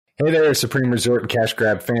Hey there, Supreme Resort and Cash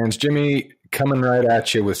Grab fans. Jimmy coming right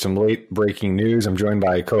at you with some late breaking news. I'm joined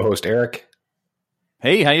by co-host Eric.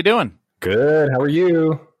 Hey, how you doing? Good. How are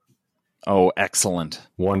you? Oh, excellent.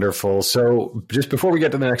 Wonderful. So just before we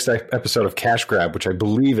get to the next episode of Cash Grab, which I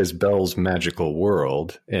believe is Belle's Magical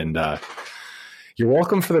World, and you're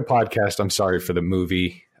welcome for the podcast. I'm sorry for the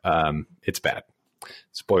movie. It's bad.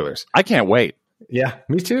 Spoilers. I can't wait. Yeah,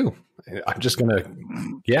 me too. I'm just going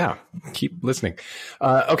to, keep listening.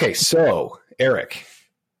 Okay, so Eric,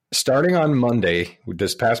 starting on Monday,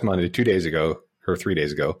 this past Monday, 2 days ago, or 3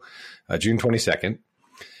 days ago, June 22nd,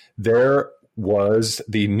 there was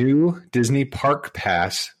the new Disney Park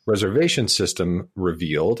Pass reservation system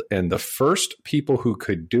revealed, and the first people who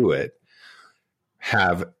could do it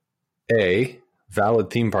have A, valid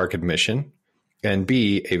theme park admission, and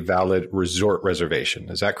B, a valid resort reservation.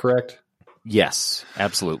 Is that correct? Yes,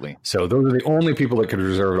 absolutely. So those are the only people that could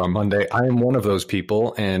reserve it on Monday. I am one of those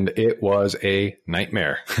people, and it was a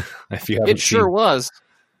nightmare. If you haven't sure was.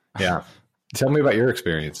 Yeah. Tell me about your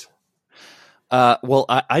experience. Well,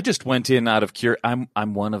 I just went in out of curiosity.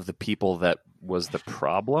 I'm one of the people that was the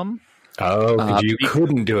problem. Oh, because you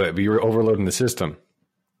couldn't do it, but you were overloading the system.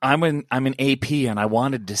 I'm an AP, and I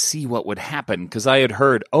wanted to see what would happen because I had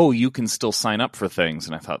heard, you can still sign up for things,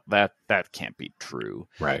 and I thought that can't be true,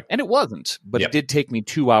 right? And it wasn't, but It did take me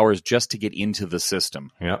 2 hours just to get into the system.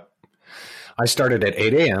 Yep. I started at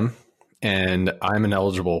 8 a.m. and I'm an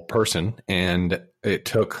eligible person, and it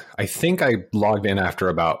took. I think I logged in after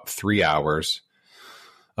about 3 hours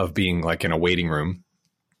of being like in a waiting room,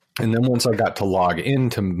 and then once I got to log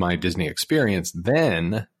into my Disney experience,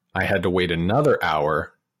 then I had to wait another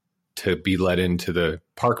hour to be let into the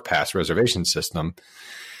Park Pass reservation system.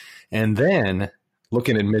 And then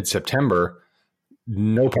looking in mid-September,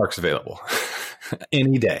 no parks available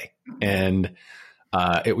any day. And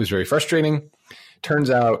it was very frustrating. Turns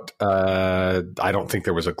out, I don't think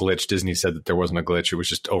there was a glitch. Disney said that there wasn't a glitch. It was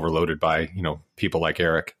just overloaded by, people like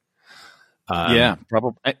Eric. Yeah,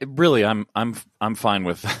 probably. Really, I'm fine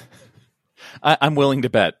with, I'm willing to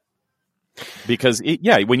bet. Because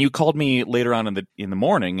when you called me later on in the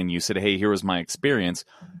morning and you said, "Hey, here was my experience,"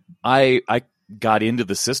 I got into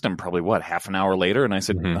the system probably half an hour later, and I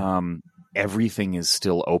said, "Everything is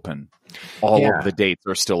still open. All of the dates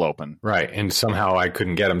are still open." Right, and somehow I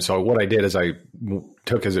couldn't get them. So what I did is I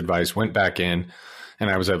took his advice, went back in, and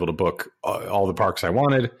I was able to book all the parks I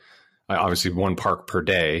wanted. Obviously, one park per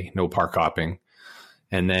day, no park hopping,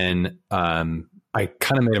 and then I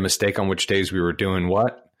kind of made a mistake on which days we were doing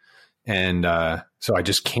what. And so I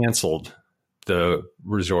just canceled the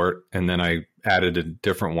resort, and then I added a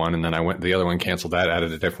different one, and then I went the other one, canceled that,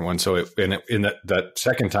 added a different one. So in that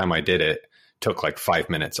second time I did it, took like 5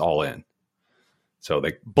 minutes all in. So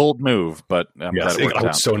bold move, but yes, I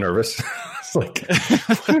was so nervous. It's like,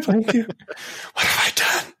 what have I do? What have I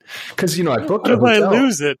done? Because I booked a hotel. What if I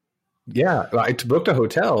lose it? Yeah, I booked a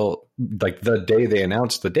hotel like the day they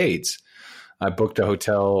announced the dates. I booked a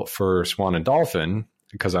hotel for Swan and Dolphin,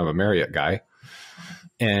 because I'm a Marriott guy.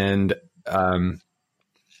 And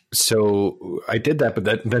so I did that. But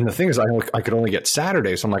then the thing is, I could only get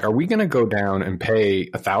Saturday. So I'm like, are we going to go down and pay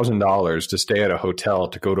 $1,000 to stay at a hotel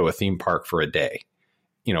to go to a theme park for a day,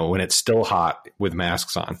 when it's still hot with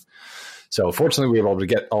masks on? So fortunately, we were able to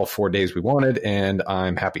get all 4 days we wanted, and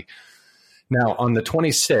I'm happy. Now, on the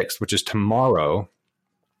 26th, which is tomorrow,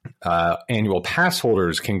 annual pass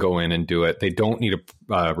holders can go in and do it. They don't need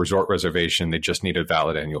a resort reservation. They just need a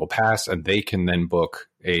valid annual pass, and they can then book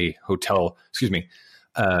a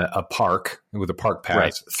park with a park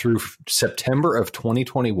pass through September of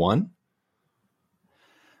 2021.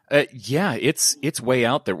 It's way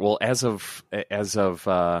out there. Well, as of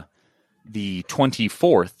the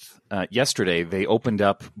 24th, yesterday, they opened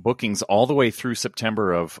up bookings all the way through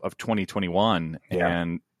September of 2021,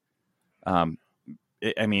 and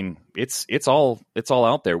I mean, it's all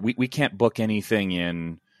out there. We can't book anything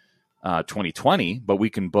in 2020, but we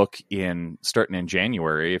can book starting in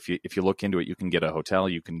January. If you look into it, you can get a hotel.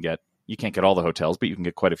 You can't get all the hotels, but you can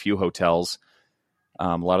get quite a few hotels.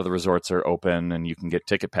 A lot of the resorts are open, and you can get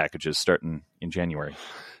ticket packages starting in January.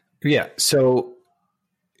 Yeah. So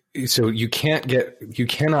you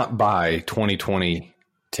cannot buy 2020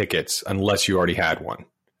 tickets unless you already had one.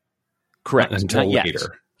 Correct. Until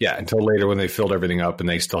later. Yeah, until later when they filled everything up and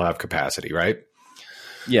they still have capacity, right?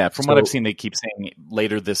 Yeah, from what I've seen, they keep saying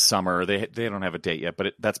later this summer. They don't have a date yet,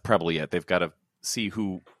 but that's probably it. They've got to see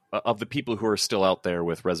who of the people who are still out there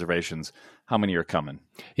with reservations, how many are coming.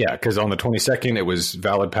 Yeah, because on the 22nd, it was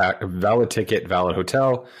valid ticket, valid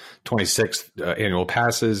hotel. 26th, annual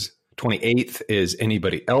passes. 28th is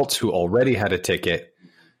anybody else who already had a ticket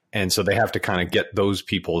And so they have to kind of get those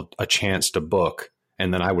people a chance to book.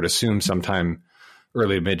 And then I would assume sometime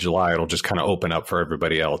early to mid-July, it'll just kind of open up for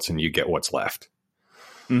everybody else and you get what's left.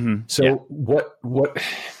 Mm-hmm. So what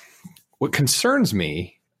concerns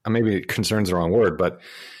me, maybe concerns the wrong word, but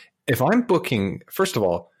if I'm booking, first of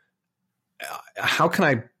all, how can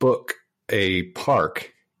I book a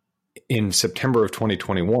park in September of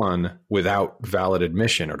 2021 without valid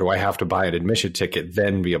admission? Or do I have to buy an admission ticket,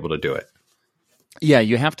 then be able to do it? Yeah,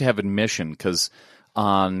 you have to have admission because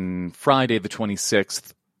on Friday the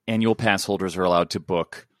 26th, annual pass holders are allowed to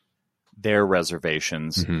book their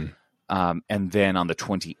reservations. Mm-hmm. And then on the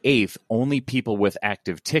 28th, only people with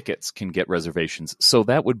active tickets can get reservations. So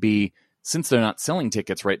that would be, since they're not selling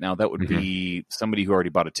tickets right now, that would Mm-hmm. be somebody who already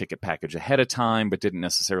bought a ticket package ahead of time, but didn't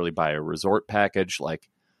necessarily buy a resort package. Like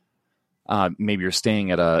maybe you're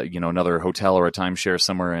staying at another hotel or a timeshare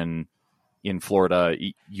somewhere in Florida,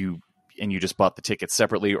 you just bought the tickets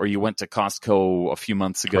separately, or you went to Costco a few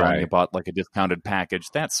months ago and you bought like a discounted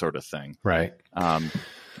package, that sort of thing. Right.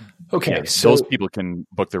 Okay. Yeah, so those people can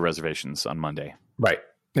book their reservations on Monday. Right.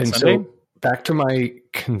 And Sunday? So back to my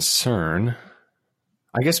concern,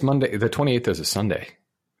 I guess Monday, the 28th is a Sunday.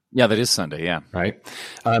 Yeah, that is Sunday. Yeah. Right.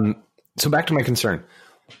 So back to my concern.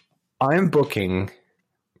 I'm booking,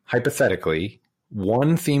 hypothetically,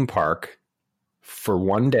 one theme park for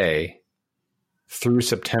one day through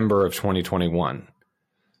September of 2021.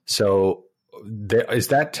 So is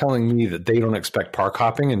that telling me that they don't expect park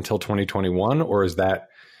hopping until 2021? Or is that,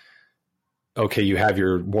 okay, you have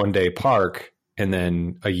your one day park and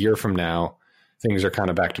then a year from now, things are kind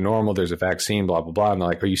of back to normal. There's a vaccine, blah, blah, blah. And they're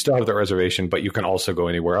like, oh, you still have the reservation, but you can also go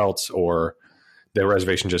anywhere else, or the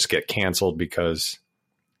reservation just get canceled because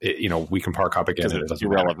we can park hop again. And It's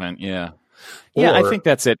irrelevant. Matter. Yeah. Or, yeah. I think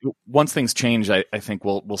that's it. Once things change, I think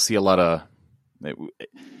we'll see a lot of,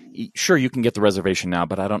 sure, you can get the reservation now,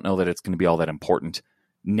 but I don't know that it's going to be all that important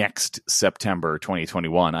next September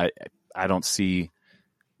 2021. I don't see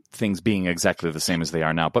things being exactly the same as they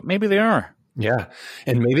are now, but maybe they are. Yeah.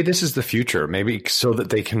 And maybe this is the future, maybe so that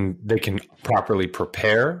they can properly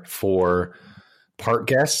prepare for park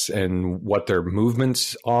guests and what their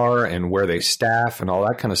movements are and where they staff and all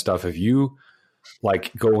that kind of stuff. If you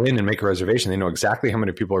like go in and make a reservation, they know exactly how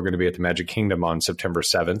many people are going to be at the Magic Kingdom on September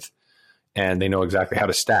 7th. And they know exactly how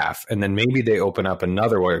to staff. And then maybe they open up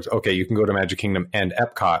another way. Okay, you can go to Magic Kingdom and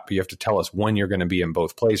Epcot, but you have to tell us when you're going to be in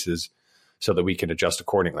both places so that we can adjust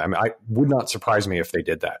accordingly. I mean, I would not surprise me if they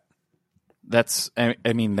did that. That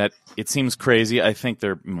it seems crazy. I think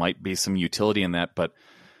there might be some utility in that, but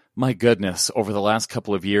my goodness, over the last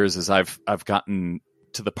couple of years, as I've gotten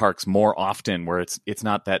to the parks more often, where it's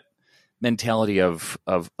not that mentality of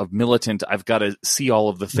militant, I've got to see all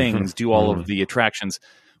of the things, do all of the attractions,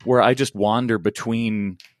 where I just wander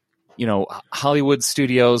between, Hollywood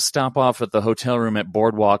Studios, stop off at the hotel room at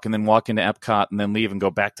Boardwalk, and then walk into Epcot, and then leave and go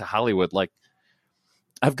back to Hollywood. Like,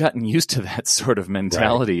 I've gotten used to that sort of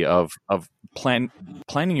mentality of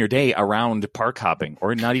planning your day around park hopping,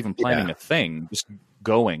 or not even planning a thing, just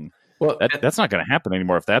going. Well, that's not going to happen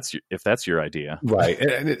anymore if that's your idea, right?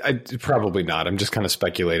 And probably not. I'm just kind of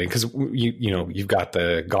speculating because you've got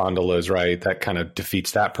the gondolas, right? That kind of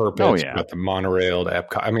defeats that purpose. Oh, yeah. You've got the monorail to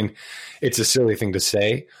Epcot. I mean, it's a silly thing to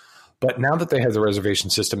say, but now that they have the reservation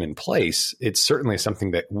system in place, it's certainly something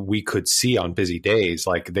that we could see on busy days.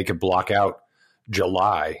 Like they could block out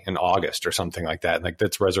July and August or something like that. Like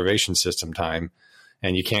that's reservation system time.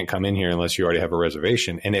 And you can't come in here unless you already have a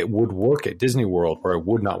reservation. And it would work at Disney World, or it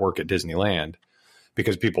would not work at Disneyland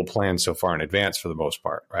because people plan so far in advance for the most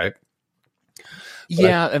part, right?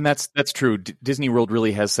 And that's true. Disney World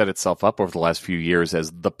really has set itself up over the last few years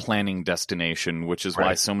as the planning destination, which is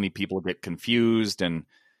why so many people get confused and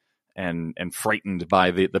frightened by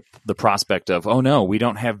the prospect of, oh no, we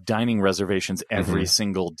don't have dining reservations every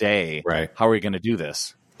single day. Right. How are we going to do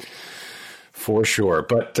this? For sure.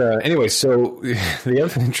 But anyway, so the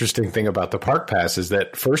other interesting thing about the park pass is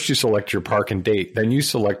that first you select your park and date, then you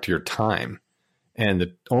select your time. And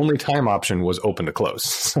the only time option was open to close.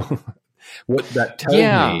 So what that tells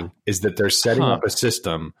me is that they're setting up a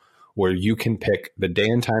system where you can pick the day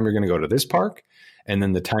and time you're going to go to this park, and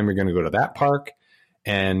then the time you're going to go to that park,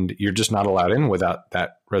 and you're just not allowed in without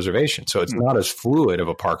that reservation. So it's not as fluid of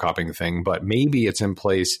a park hopping thing, but maybe it's in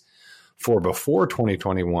place for before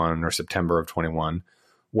 2021 or September of 21,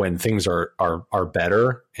 when things are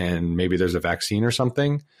better and maybe there's a vaccine or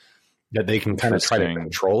something, that they can kind of try to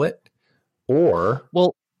control it. Or,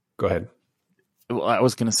 go ahead. Well, I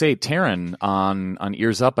was going to say, Taryn on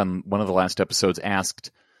Ears Up on one of the last episodes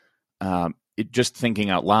asked, just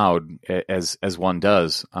thinking out loud as one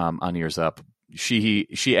does on Ears Up,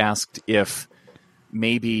 she asked if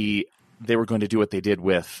maybe they were going to do what they did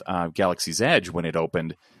with Galaxy's Edge when it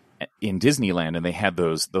opened in Disneyland, and they had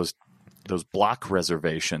those block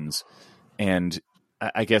reservations. And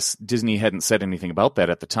I guess Disney hadn't said anything about that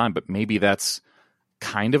at the time, but maybe that's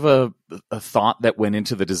kind of a thought that went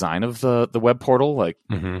into the design of the web portal. Like,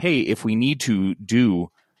 hey, if we need to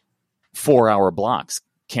do 4-hour blocks,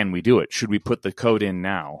 can we do it? Should we put the code in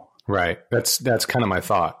now? Right. That's kind of my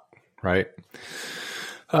thought. Right.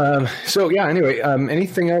 So yeah, anyway,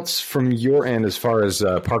 anything else from your end as far as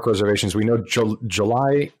park reservations? We know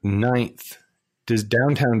July 9th,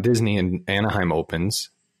 Downtown Disney in Anaheim opens,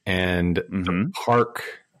 and the park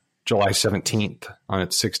July 17th on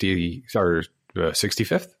its 65th?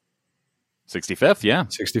 65th, yeah.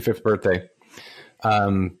 65th birthday.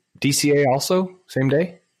 DCA also, same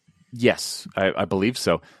day? Yes, I believe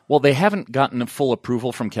so. Well, they haven't gotten a full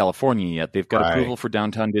approval from California yet. They've got approval for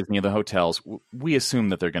Downtown Disney and the hotels. We assume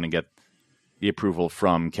that they're going to get the approval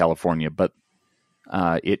from California, but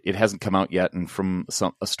it hasn't come out yet. And from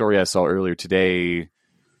a story I saw earlier today,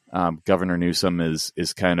 Governor Newsom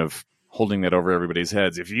is kind of holding that over everybody's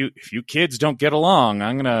heads. If you kids don't get along,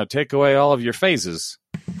 I'm going to take away all of your phases.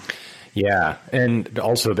 Yeah, and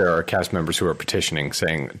also there are cast members who are petitioning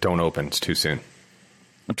saying, don't open, it's too soon.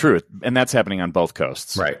 True, and that's happening on both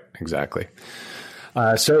coasts. Right, exactly.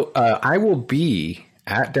 So I will be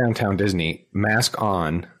at Downtown Disney, mask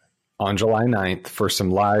on July 9th for some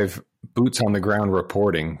live boots on the ground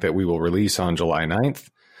reporting that we will release on July 9th.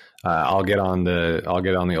 I'll get on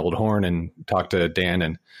the old horn and talk to Dan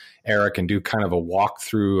and Eric and do kind of a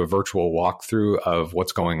virtual walkthrough of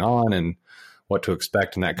what's going on and what to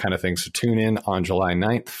expect and that kind of thing. So tune in on July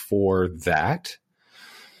 9th for that.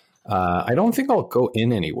 I don't think I'll go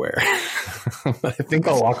in anywhere. I think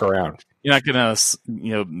I'll walk around. You're not going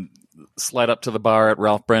to, slide up to the bar at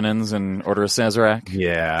Ralph Brennan's and order a Sazerac?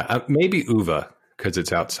 Yeah, maybe Uva because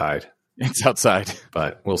it's outside. It's outside,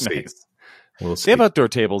 but we'll see. Nice. We'll see. They have outdoor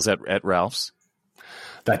tables at Ralph's.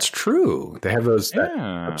 That's true. They have those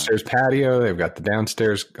upstairs patio. They've got the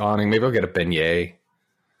downstairs awning. Maybe I'll get a beignet.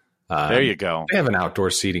 There you go. They have an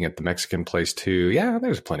outdoor seating at the Mexican place too. Yeah,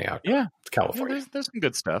 there's plenty out there. Yeah, it's California. Yeah, there's some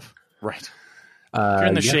good stuff. Right. If you're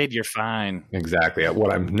in the shade, you're fine. Exactly.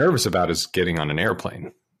 What I'm nervous about is getting on an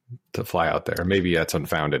airplane to fly out there. Maybe that's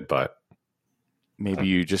unfounded, but maybe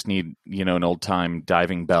you just need an old time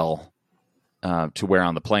diving bell to wear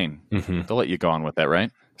on the plane. Mm-hmm. They'll let you go on with that,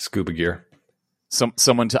 right? Scuba gear.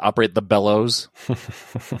 Someone to operate the bellows,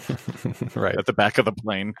 right at the back of the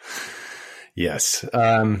plane. Yes.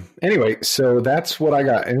 Anyway, so that's what I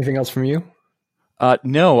got. Anything else from you?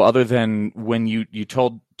 No, other than when you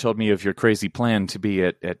told me of your crazy plan to be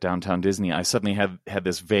at Downtown Disney, I suddenly had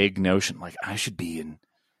this vague notion, like I should be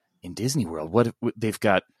in Disney World. What they've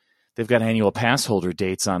got annual pass holder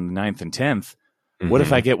dates on the 9th and 10th. What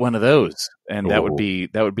if I get one of those? And that would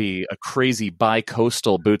be a crazy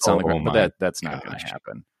bi-coastal boots on the ground. But that's not going to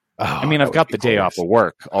happen. I mean, I've got the day off of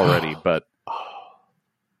work already, but.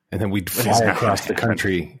 And then we'd fly across the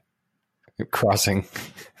country, crossing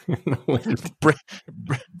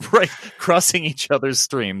crossing each other's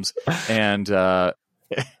streams and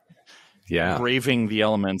braving the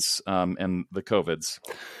elements and the COVIDs.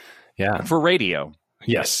 Yeah, for radio.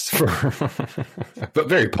 Yes, but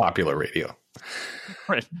very popular radio.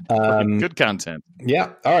 Right. Good content.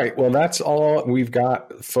 Yeah. All right. Well, that's all we've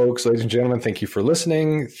got, folks. Ladies and gentlemen, thank you for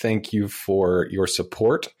listening. Thank you for your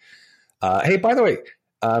support. Hey, by the way.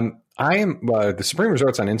 I am the Supreme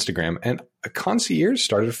Resorts on Instagram, and a concierge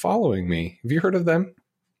started following me. Have you heard of them?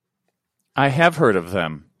 I have heard of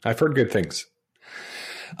them. I've heard good things.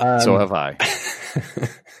 So have I.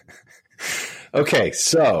 Okay,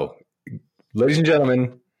 so, ladies and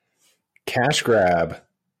gentlemen, cash grab,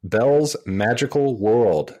 Belle's Magical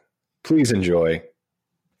World. Please enjoy.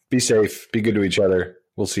 Be safe. Be good to each other.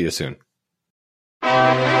 We'll see you soon.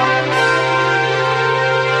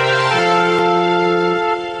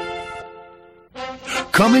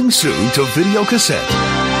 Coming soon to video cassette.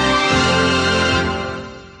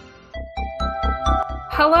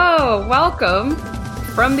 Hello, welcome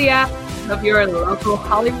from the app of your local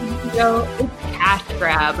Hollywood video. It's Cash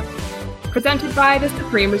Grab, presented by the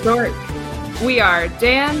Supreme Resort. We are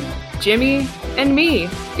Dan, Jimmy, and me,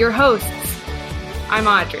 your hosts. I'm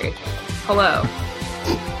Audrey. Hello.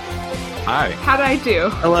 Hi. How'd I do?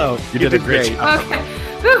 Hello. You did a great job. Okay.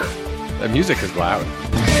 Whew. The music is loud.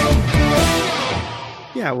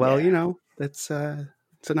 Yeah, well, it's an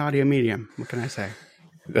audio medium. What can I say?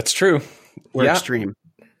 That's true. We're extreme.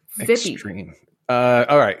 Zippy. Extreme.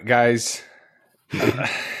 All right, guys.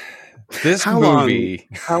 This movie.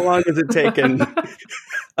 How long has it taken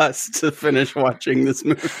us to finish watching this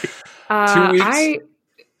movie? 2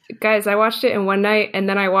 weeks? I watched it in one night, and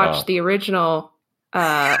then I watched the original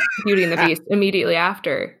Beauty and the Beast immediately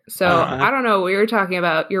after. So I don't know what you're talking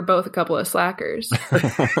about. You're both a couple of slackers.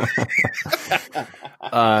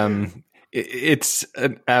 It's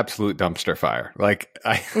an absolute dumpster fire. Like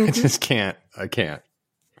I just can't. I can't.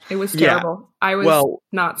 It was terrible. I was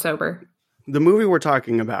not sober. The movie we're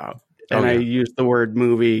talking about, and I use the word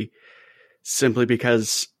movie simply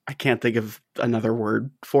because I can't think of another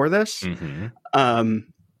word for this.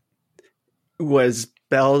 Was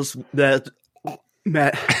Belle's that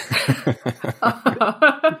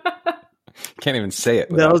Can't even say it.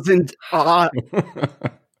 Belle's in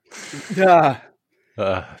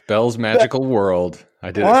Belle's Magical World.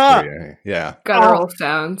 I did it for you. Yeah. Guttural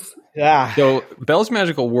sounds. Yeah. So Belle's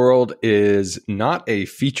Magical World is not a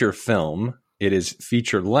feature film. It is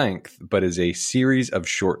feature length, but is a series of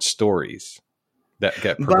short stories that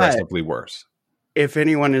get progressively worse. If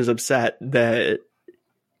anyone is upset that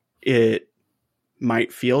it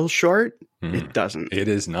might feel short, it doesn't. It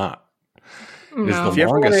is not. No. If you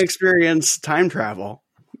ever want to experience time travel,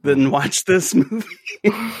 then watch this movie.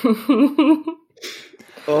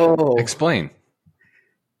 Explain.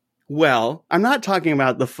 Well, I'm not talking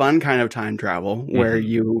about the fun kind of time travel where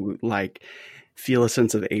you like feel a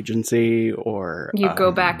sense of agency or you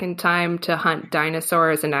go back in time to hunt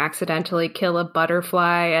dinosaurs and accidentally kill a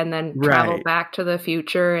butterfly and then travel back to the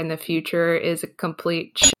future, and the future is a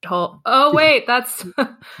complete shithole. Oh wait, that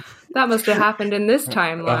must have happened in this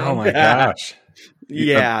timeline. Oh my gosh.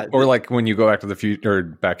 Yeah. Or like when you go back to the future or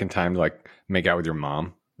back in time to like make out with your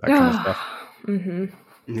mom, that kind of stuff.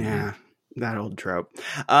 Yeah, that old trope.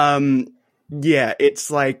 Yeah, it's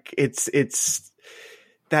like it's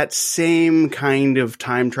that same kind of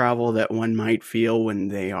time travel that one might feel when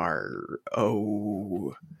they are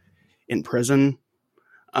in prison.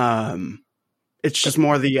 It's just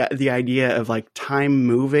more the idea of like time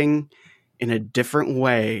moving in a different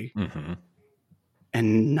way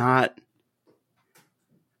and not.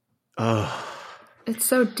 It's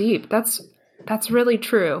so deep. That's really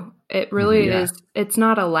true. It really is. It's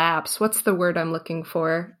not a lapse. What's the word I'm looking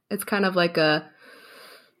for? It's kind of like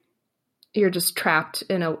you're just trapped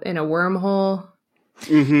in a wormhole,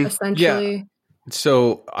 essentially. Yeah.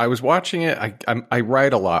 So I was watching it. I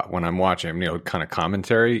write a lot when I'm watching, kind of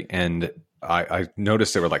commentary, and I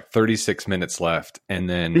noticed there were like 36 minutes left, and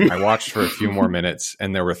then I watched for a few more minutes,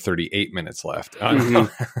 and there were 38 minutes left. That's the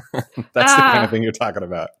kind of thing you're talking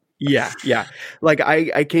about. Yeah, yeah. Like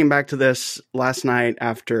I came back to this last night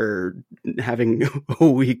after having a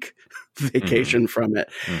week vacation from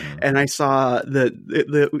it, and I saw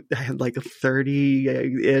that I had like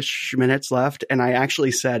 30-ish minutes left, and I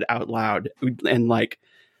actually said out loud, and like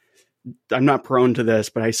I'm not prone to this,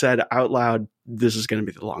 but I said out loud, "This is going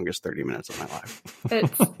to be the longest 30 minutes of my life."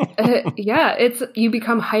 It's you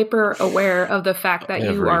become hyper aware of the fact that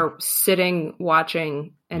you are sitting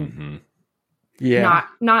watching and. Yeah.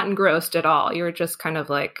 Not engrossed at all. You're just kind of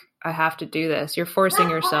like, I have to do this. You're forcing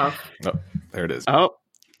yourself. Oh, there it is. Oh,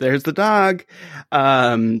 there's the dog.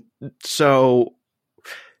 So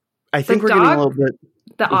I think we're getting a little bit.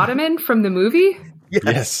 The Ottoman from the movie?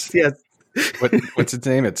 Yes. What's its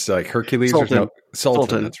name? It's like Hercules Sultan.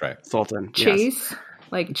 Sultan. That's right. Sultan. Chase? Yes.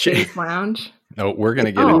 Like Chase Lounge? No, we're going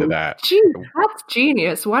to get into that. That's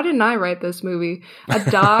genius. Why didn't I write this movie? A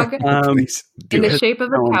dog in the shape of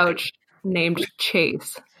a couch. Named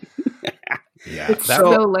Chase. It's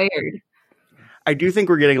so layered. I do think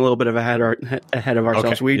we're getting a little bit of ahead of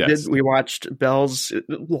ourselves. Okay, We watched Belle's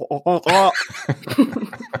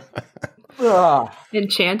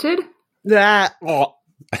Enchanted that world.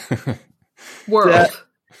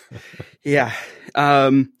 Yeah.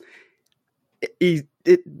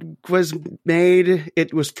 It was made.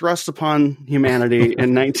 It was thrust upon humanity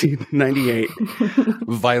in 1998.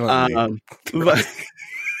 Violently.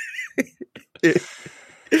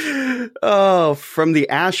 From the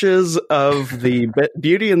ashes of the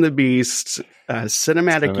Beauty and the Beast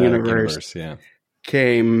cinematic universe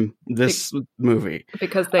came this movie.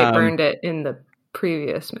 Because they burned it in the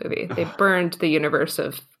previous movie. They burned the universe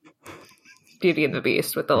of Beauty and the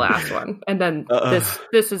Beast with the last one. And then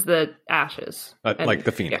this is the ashes. Like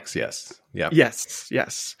the Phoenix, yes. Yeah. Yes.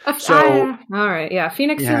 So, all right. Yeah.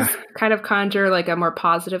 Phoenixes kind of conjure like a more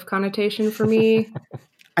positive connotation for me.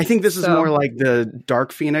 I think this is more like the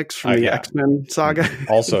Dark Phoenix from the X-Men saga.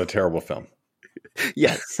 Also a terrible film.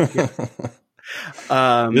 Yes. This is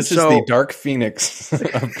the Dark Phoenix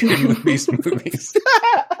of Beauty and the Beast movies.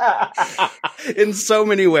 In so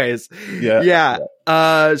many ways. Yeah.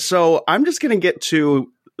 So I'm just going to get to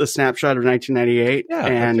the snapshot of 1998.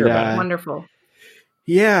 Wonderful.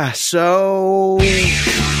 Yeah. So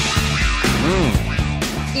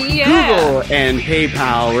Yeah. Google and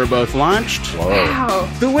PayPal were both launched. Wow.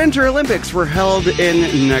 The Winter Olympics were held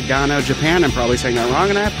in Nagano, Japan. I'm probably saying that wrong,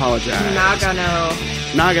 and I apologize.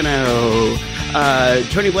 Nagano.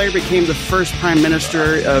 Tony Blair became the first Prime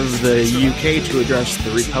Minister of the UK to address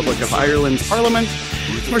the Republic of Ireland's Parliament.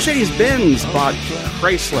 Mercedes-Benz bought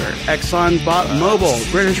Chrysler. Exxon bought Mobil.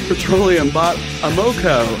 British Petroleum bought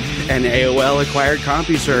Amoco. And AOL acquired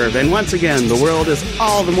CompuServe. And once again, the world is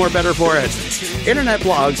all the more better for it. Internet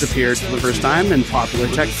blogs appeared for the first time, and popular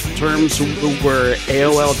tech terms were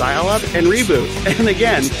AOL dial-up and reboot. And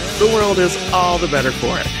again, the world is all the better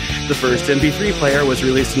for it. The first MP3 player was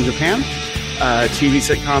released in Japan. TV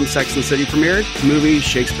sitcom Sex and the City premiered. Movie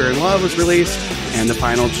Shakespeare in Love was released. And the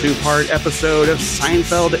final 2-part episode of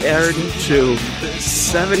Seinfeld aired to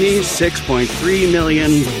 76.3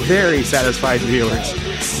 million very satisfied viewers.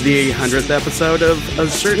 The 100th episode of a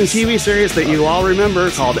certain TV series that you all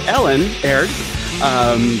remember called Ellen aired.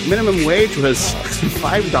 Minimum wage was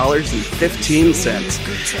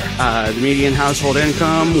 $5.15. The median household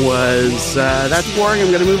income was, that's boring,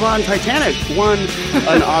 I'm going to move on. Titanic won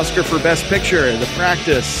an Oscar for Best Picture. The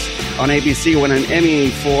Practice on ABC won an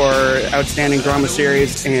Emmy for Outstanding Drama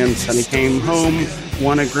Series, and Sunny Came Home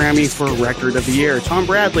won a Grammy for Record of the Year. Tom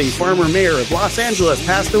Bradley, former mayor of Los Angeles,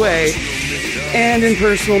 passed away. And in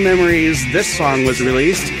personal memories, this song was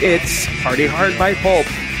released. It's Party Hard by Pulp,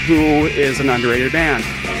 who is an underrated band.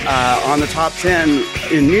 On the top 10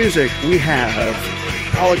 in music, we have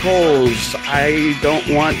Paula Cole's I Don't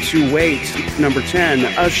Want to Wait, number 10.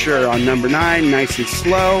 Usher on number 9, Nice and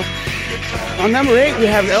Slow. On number 8, we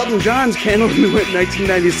have Elton John's Candle in the Wind,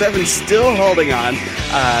 1997, still holding on.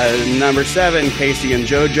 Number 7, Casey and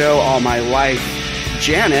JoJo, All My Life.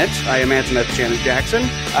 Janet, I imagine that's Janet Jackson.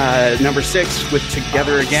 Number 6, with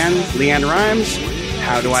Together Again, Leanne Rimes.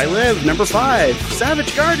 How Do I Live? Number 5,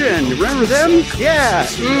 Savage Garden. Remember them? Yeah.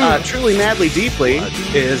 Truly, Madly, Deeply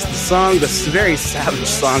is the song, the very savage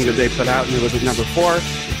song that they put out, and it was at number 4.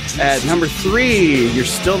 At number 3, You're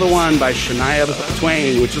Still the One by Shania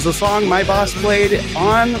Twain, which is a song my boss played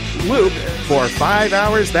on loop for 5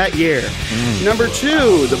 hours that year. Number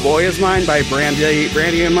 2, The Boy Is Mine by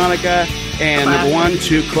Brandy and Monica. And number 1,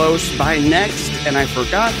 Too Close by Next. And I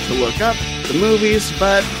forgot to look up the movies,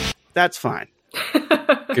 but that's fine.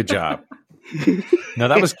 Good job. Now,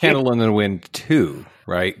 that was Candle in the Wind 2,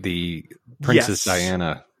 right? The Princess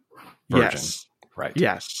Diana version. Yes. Right.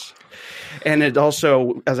 Yes. And it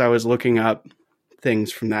also, as I was looking up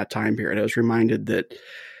things from that time period, I was reminded that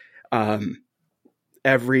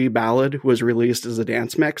every ballad was released as a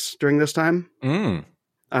dance mix during this time. I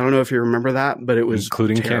don't know if you remember that, but it was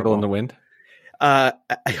including terrible. Candle in the Wind. I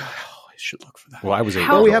should look for that. Well, I was.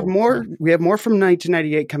 Well, we have more. We have more from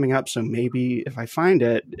 1998 coming up, so maybe if I find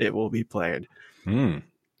it, it will be played.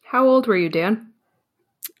 How old were you, Dan?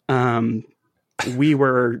 We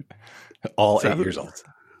were all 8 years old.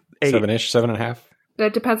 7-ish, 7.5.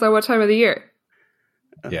 That depends on what time of the year.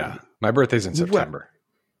 Yeah, my birthday's in September.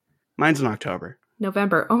 Mine's in October.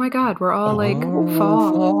 November. Oh my God, we're all like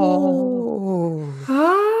fall.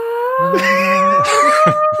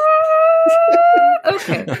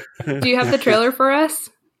 Okay. Do you have the trailer for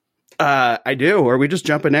us? I do. Are we just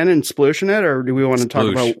jumping in and splooshing it, or do we want to talk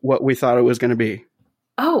about what we thought it was going to be?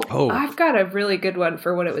 Oh, I've got a really good one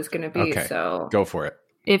for what it was going to be. Okay. So go for it.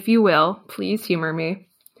 If you will, please humor me.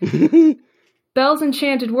 Belle's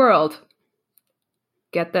Enchanted World.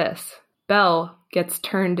 Get this. Belle gets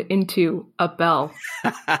turned into a bell.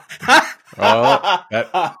 Oh,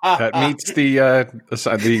 that meets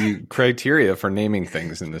the criteria for naming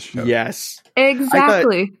things in this show. Yes.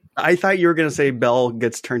 Exactly. I thought you were going to say Belle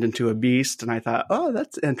gets turned into a beast, and I thought, oh,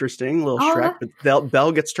 that's interesting. A little Shrek. But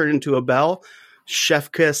Belle gets turned into a bell.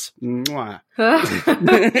 Chef kiss. Mwah.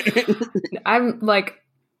 I'm like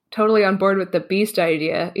totally on board with the beast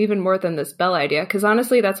idea, even more than this Belle idea, because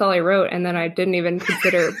honestly, that's all I wrote, and then I didn't even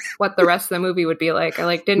consider what the rest of the movie would be like.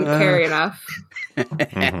 I didn't care enough.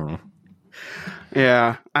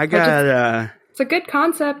 Yeah, I got. It's a good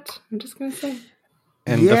concept. I'm just gonna say.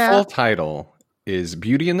 And the full title is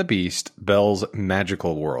Beauty and the Beast: Belle's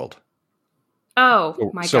Magical World.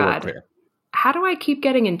 Oh my God! We're clear. How do I keep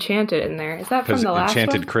getting Enchanted in there? Is that from the last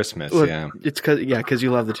Enchanted one? Christmas, Well, yeah. It's because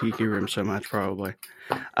you love the Tiki Room so much, probably.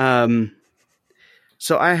 So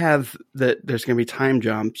I have that there's going to be time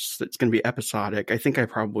jumps. That's going to be episodic. I think I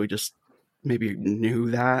probably just maybe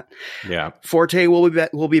knew that. Yeah. Forte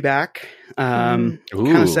will be back. Kind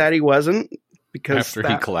of sad he wasn't, because after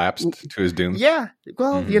he collapsed to his doom. Yeah.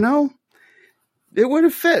 Well, it would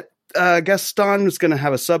have fit. Gaston was going to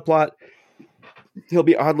have a subplot. He'll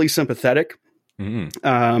be oddly sympathetic,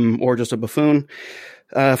 or just a buffoon.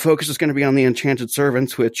 Focus is going to be on the enchanted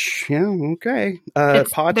servants, which, yeah, okay.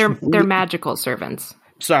 They're magical servants.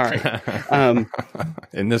 Sorry.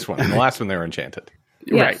 In this one, in the last one, they were enchanted.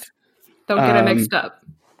 Yes. Right. Don't get it mixed up.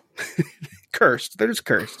 Cursed. They're just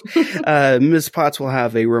cursed. Miss Potts will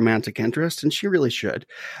have a romantic interest, and she really should.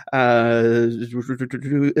 I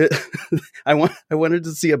wanted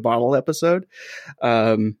to see a bottle episode.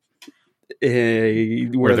 Where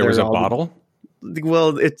there was a bottle?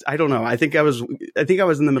 Well, I don't know. I think I was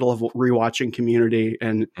in the middle of rewatching Community,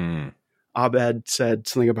 and Abed said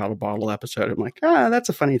something about a bottle episode. I'm like, that's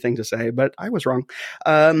a funny thing to say, but I was wrong.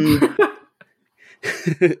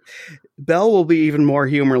 Belle will be even more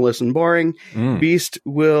humorless and boring. Beast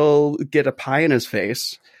will get a pie in his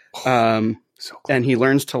face, and he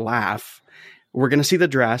learns to laugh. We're going to see the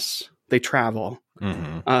dress. They travel.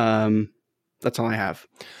 That's all I have.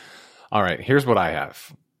 All right, here's what I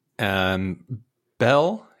have.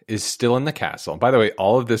 Belle is still in the castle. By the way,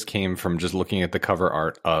 all of this came from just looking at the cover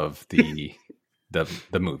art of the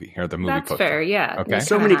movie, or the movie. That's poster. fair, yeah. Okay.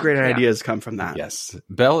 So many great ideas come from that. Yes.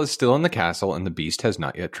 Belle is still in the castle, and the beast has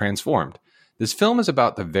not yet transformed. This film is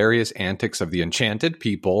about the various antics of the enchanted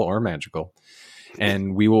people, or magical,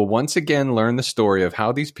 and we will once again learn the story of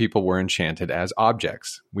how these people were enchanted as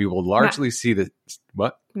objects. We will largely see the...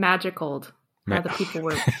 What? Magical. How the people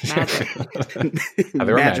were magic. How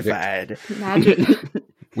they were Magified. Magic.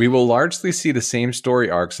 We will largely see the same story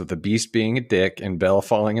arcs of the beast being a dick and Belle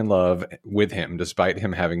falling in love with him, despite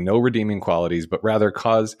him having no redeeming qualities, but rather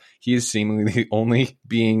cause he is seemingly the only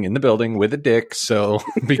being in the building with a dick, so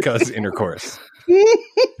because intercourse.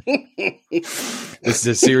 This is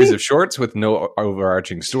a series of shorts with no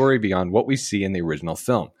overarching story beyond what we see in the original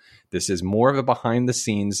film. This is more of a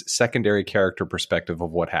behind-the-scenes secondary character perspective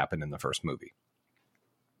of what happened in the first movie.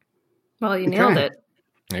 Well, you nailed it.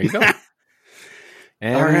 There you go.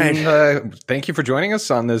 And all right. Thank you for joining us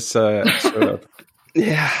on this episode.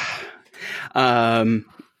 Yeah. I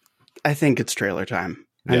think it's trailer time.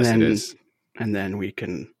 Yes, it is. And then we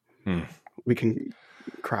can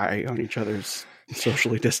cry on each other's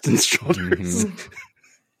socially distanced shoulders.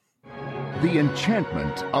 The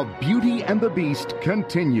enchantment of Beauty and the Beast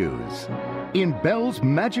continues in Belle's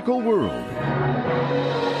magical world.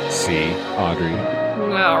 See, Audrey.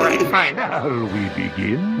 All right, fine. Shall we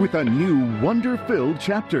begin with a new wonder-filled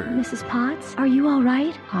chapter? Mrs. Potts, are you all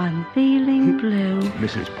right? I'm feeling blue.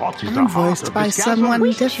 Mrs. Potts is I'm the heart voiced of by this castle. someone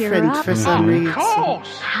We should cheer different up. for some reason. Of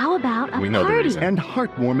course. How about a We know the party? reason. And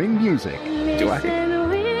heartwarming music. Do I? Listen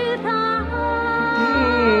with us.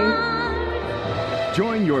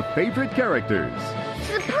 Join your favorite characters.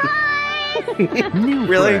 Surprise! New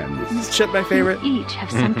Really? friends. Is shit my favorite? Each have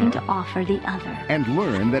something to offer the other. And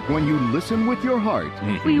learn that when you listen with your heart,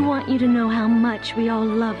 We want you to know how much we all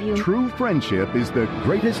love you. true friendship is the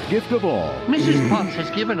greatest gift of all. Mrs. Potts has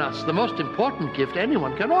given us the most important gift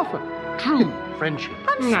anyone can offer. True friendship.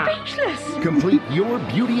 I'm Nah. speechless. Complete your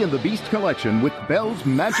Beauty and the Beast collection with Belle's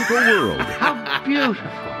Magical World. How beautiful.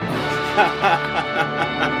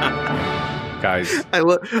 Guys, I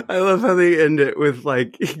love how they end it with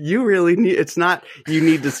like, you really need, it's not you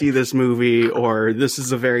need to see this movie or this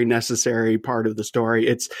is a very necessary part of the story.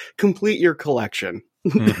 It's complete your collection.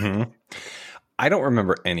 I don't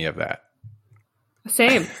remember any of that.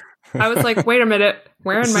 Same. I was like, wait a minute.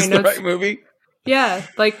 Where in Is my this the notes? right movie? Yeah,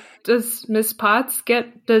 like, does Miss Potts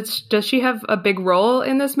does she have a big role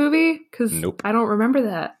in this movie? Because Nope. I don't remember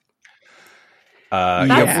that. We'll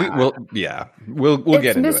It's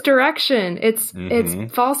get into it. misdirection. It's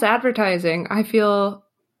false advertising. I feel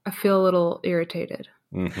a little irritated.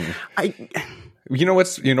 You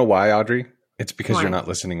know why, Audrey? It's because Why? you're not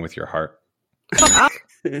listening with your heart.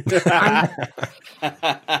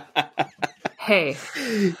 Hey,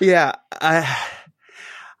 Yeah.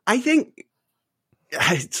 I think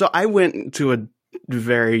so. I went to a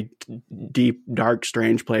very deep, dark,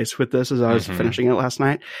 strange place with this as I was finishing it last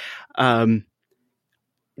night.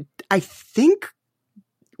 I think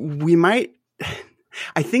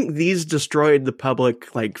I think these destroyed the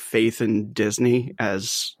public like faith in Disney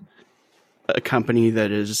as a company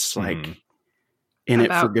that is like in it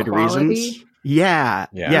for About good quality? reasons. Yeah.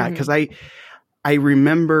 Because I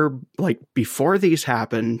remember like before these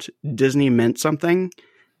happened, Disney meant something,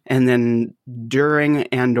 and then during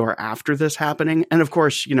and or after this happening, and of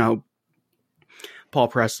course, you know, Paul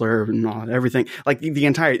Pressler and all, everything, like the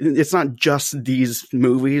entire, it's not just these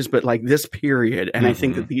movies, but like this period. And I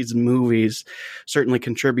think that these movies certainly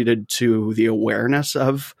contributed to the awareness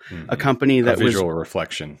of a company that A visual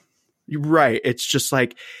reflection. right. It's just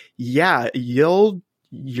like, yeah, you're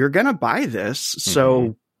going to buy this.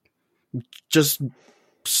 So just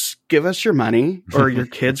give us your money or your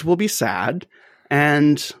kids will be sad.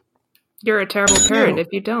 And You're a terrible parent if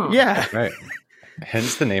you don't. yeah, Right.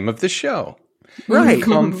 Hence the name of the show. right.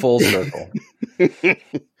 Come full circle.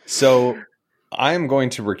 So I'm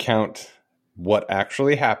going to recount what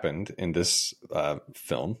actually happened in this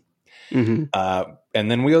film. Mhm.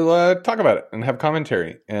 And then we'll talk about it and have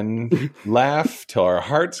commentary and laugh till our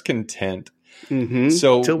heart's content. Mhm.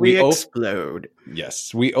 So Till we explode.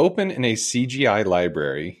 Yes. We open in a CGI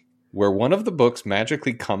library where one of the books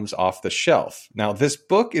magically comes off the shelf. Now, this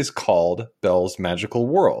book is called Belle's Magical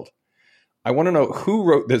World. I want to know who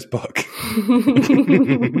wrote this book.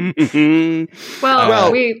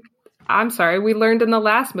 I'm sorry. We learned in the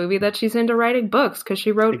last movie that she's into writing books because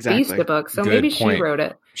she wrote Beast a book. So Good maybe point. she wrote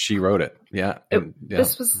it. She wrote it. Yeah.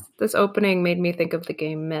 This opening made me think of the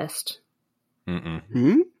game Myst. Mm-mm.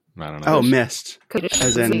 Hmm? I don't know. Oh, Myst.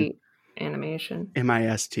 As in animation.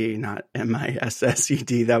 MIST, not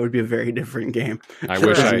MISSED. That would be a very different game. I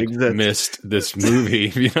wish I missed this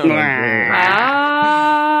movie. You know,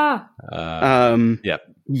 yeah.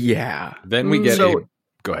 Yeah. Then we get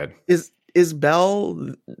go ahead. Is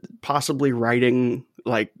Belle possibly writing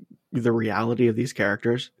like the reality of these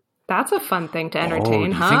characters? That's a fun thing to entertain, do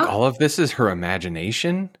you huh? think all of this is her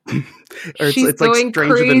imagination? Or She's it's like going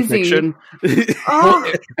Stranger crazy. Than Fiction.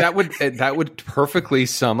 Oh. Well, that would perfectly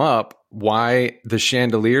sum up why the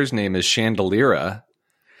chandelier's name is Chandelira,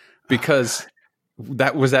 because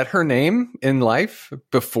that her name in life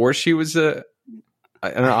before she was an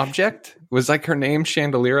object? Was like her name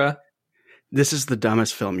Chandelira? This is the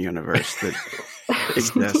dumbest film universe that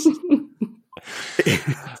exists.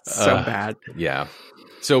 It's so bad. Yeah.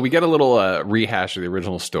 So we get a little rehash of the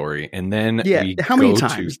original story, and then how many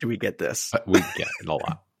times do we get this? We get it a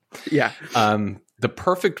lot. Yeah. The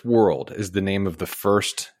Perfect World is the name of the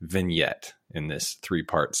first vignette in this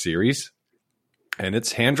 3-part series, and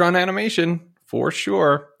it's hand-drawn animation for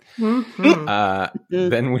sure. Mm-hmm.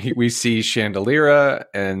 Then we see Chandelira,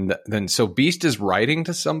 and then so Beast is writing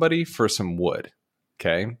to somebody for some wood.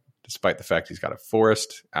 Okay, despite the fact he's got a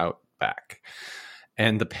forest out back,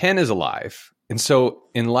 and the pen is alive. And so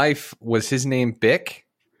in life, was his name Bick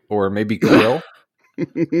or maybe Quill?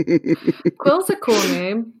 Quill's a cool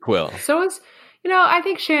name. Quill. So is, I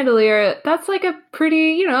think Chandelier, that's like a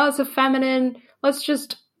pretty, it's a feminine, let's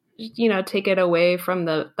just, take it away from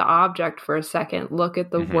the object for a second. Look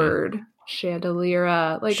at the word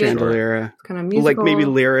Chandelier. Like Chandelier. It's kind of musical. Like maybe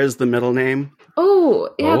Lyra is the middle name. Oh,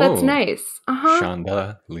 yeah, that's nice. Uh-huh.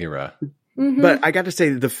 Chandelier. Mm-hmm. But I got to say,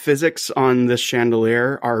 the physics on this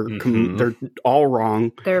chandelier are they're all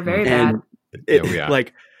wrong. They're very bad.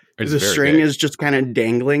 Like the string is just kind of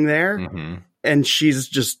dangling there, and she's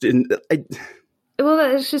just in.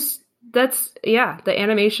 Well, it's just the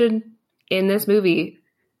animation in this movie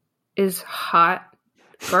is hot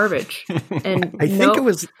garbage, and I think it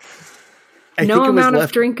was. No amount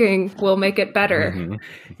of drinking will make it better. Mm-hmm.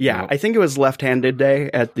 Yeah, I think it was left-handed day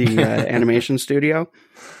at the animation studio.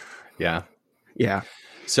 Yeah. Yeah.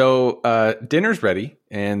 So dinner's ready,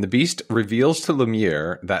 and the Beast reveals to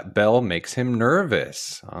Lumiere that Belle makes him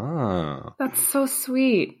nervous. Ah. That's so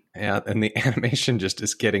sweet. Yeah, and the animation just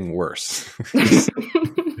is getting worse.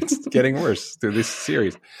 It's getting worse through this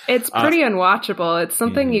series. It's pretty unwatchable. It's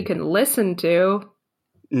something you can listen to.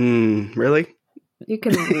 Really? You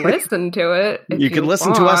can listen to it. You can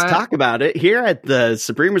listen to us talk about it here at the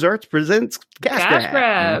Supreme Resorts Presents Cash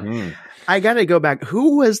Grab. Mm-hmm. I got to go back.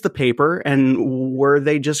 Who was the paper, and were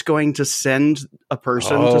they just going to send a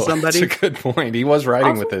person to somebody? That's a good point. He was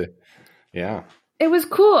writing with it. Yeah. It was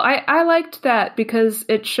cool. I liked that because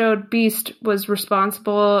it showed Beast was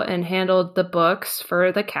responsible and handled the books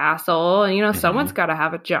for the castle. And, someone's got to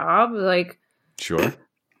have a job. Like, sure.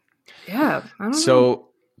 Yeah. I don't know. So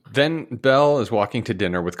then Belle is walking to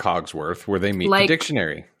dinner with Cogsworth where they meet the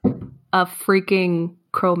dictionary. A freaking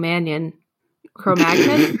Cro-Magnon.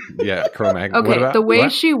 Cro-Magnon? Yeah, Cro-Magnon. Okay, the way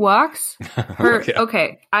she walks,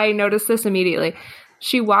 okay, I noticed this immediately.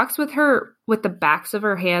 She walks with the backs of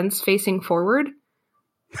her hands facing forward.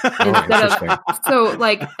 Instead of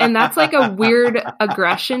and that's like a weird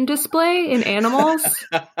aggression display in animals.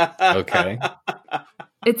 Okay.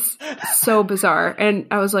 It's so bizarre. And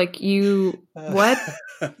I was like, what?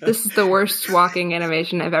 This is the worst walking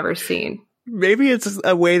animation I've ever seen. Maybe it's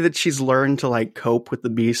a way that she's learned to cope with the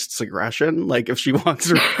Beast's aggression. Like if she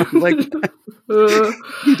walks around like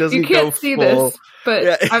he doesn't you can't go see full. this,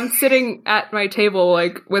 but I'm sitting at my table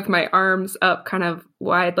with my arms up kind of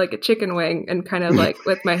wide like a chicken wing and kind of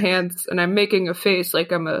with my hands, and I'm making a face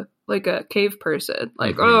like I'm a cave person.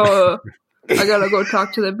 Oh, I gotta go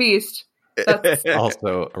talk to the Beast. That's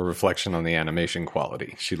also a reflection on the animation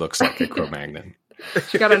quality. She looks like a Cro-Magnon.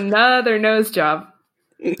 She got another nose job.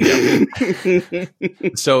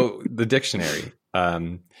 So the dictionary.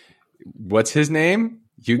 What's his name?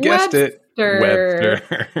 You guessed it.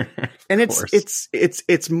 Webster. And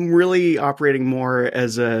it's really operating more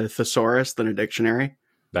as a thesaurus than a dictionary.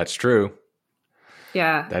 That's true.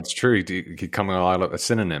 Yeah. That's true. You could come a lot of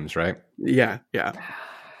synonyms, right? Yeah, yeah.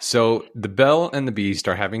 So the Belle and the Beast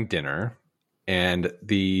are having dinner, and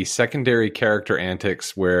the secondary character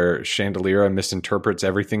antics where Chandelier misinterprets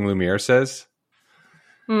everything Lumiere says.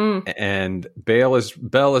 And Belle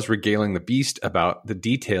is regaling the Beast about the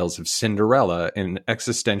details of Cinderella in an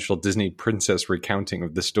existential Disney princess recounting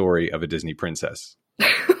of the story of a Disney princess.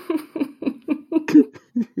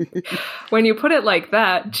 When you put it like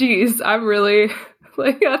that, geez, I'm really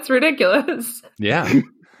like, that's ridiculous. Yeah.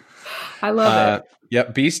 I love it. Yeah,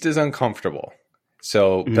 Beast is uncomfortable.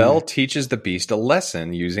 So Belle teaches the Beast a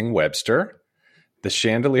lesson using Webster. The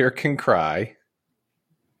Chandelier can cry.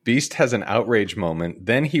 Beast has an outrage moment.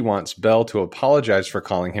 Then he wants Belle to apologize for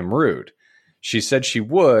calling him rude. She said she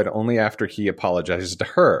would only after he apologizes to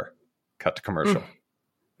her. Cut to commercial.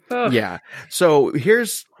 Yeah. So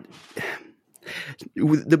here's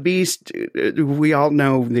the Beast. We all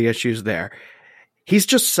know the issues there. He's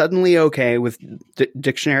just suddenly okay with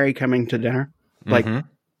dictionary coming to dinner. Like,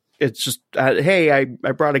 it's just, hey, I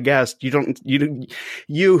brought a guest.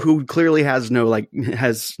 You who clearly has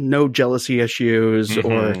no jealousy issues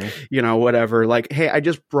or, whatever. Like, hey, I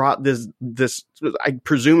just brought this,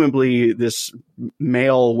 presumably this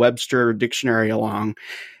male Webster dictionary along.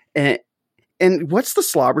 And what's the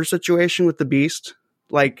slobber situation with the Beast?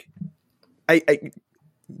 Like, I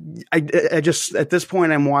just, at this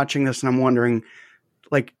point, I'm watching this and I'm wondering,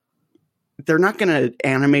 like, they're not going to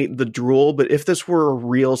animate the drool, but if this were a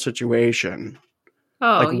real situation.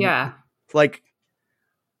 Oh, yeah. Like,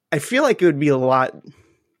 I feel like it would be a lot.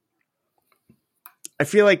 I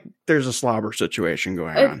feel like there's a slobber situation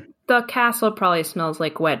going on. The castle probably smells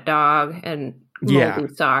like wet dog and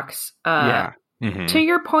moldy socks. To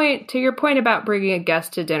your point about bringing a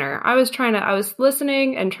guest to dinner, I was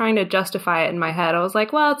listening and trying to justify it in my head. I was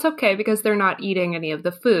like, well, it's okay because they're not eating any of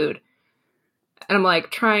the food. And I'm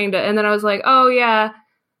like and then I was like, oh yeah,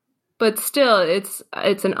 but still it's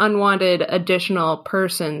an unwanted additional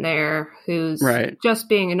person there who's just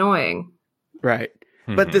being annoying. Right.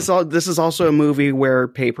 But this is also a movie where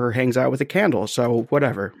paper hangs out with a candle, so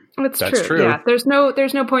whatever. That's true. Yeah. There's no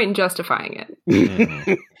point in justifying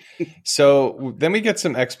it. So then we get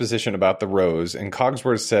some exposition about the rose, and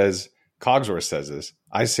Cogsworth says this,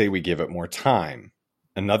 I say we give it more time.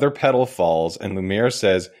 Another petal falls, and Lumiere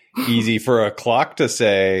says, easy for a clock to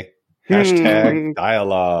say,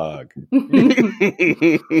 #dialogue.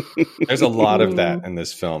 There's a lot of that in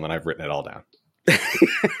this film, and I've written it all down.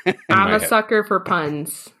 I'm a sucker for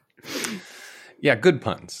puns. Yeah, good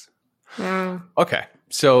puns. Yeah. Okay,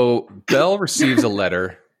 so Belle receives a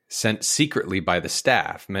letter sent secretly by the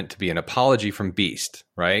staff, meant to be an apology from Beast,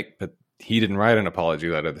 right? But he didn't write an apology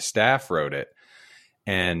letter. The staff wrote it.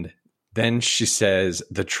 And then she says,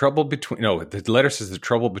 the letter says the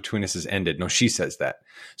trouble between us has ended. No, she says that.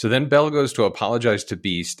 So then Belle goes to apologize to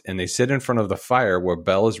Beast, and they sit in front of the fire where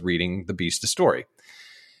Belle is reading the Beast a story.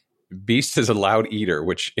 Beast is a loud eater,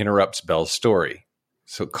 which interrupts Belle's story.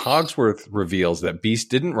 So Cogsworth reveals that Beast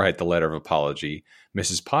didn't write the letter of apology.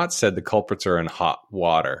 Mrs. Potts said the culprits are in hot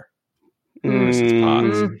water. Mrs.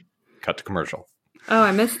 Potts. Cut to commercial. Oh,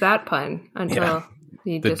 I missed that pun until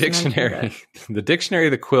you the just dictionary. The dictionary,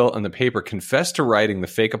 the quill, and the paper confess to writing the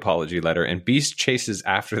fake apology letter, and Beast chases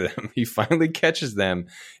after them. He finally catches them,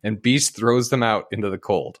 and Beast throws them out into the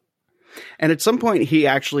cold. And at some point, he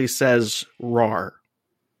actually says "rawr."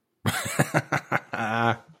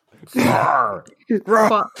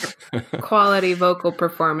 Quality vocal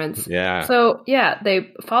performance. Yeah. So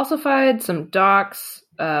they falsified some docs.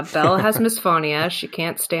 Belle has misphonia. She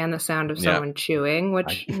can't stand the sound of someone chewing,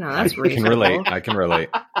 which that's reasonable. I can relate.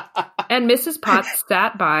 And Mrs. Potts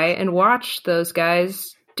sat by and watched those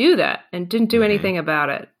guys do that and didn't do anything about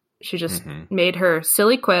it. She just made her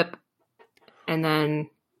silly quip, and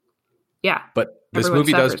then But this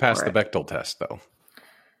movie does pass the Bechdel test, though.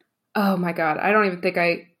 Oh my God. I don't even think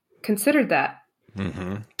I considered that.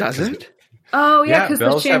 Does it? Oh, yeah, because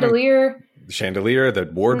the chandelier. The chandelier, the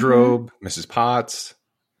wardrobe, Mrs. Potts.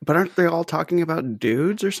 But aren't they all talking about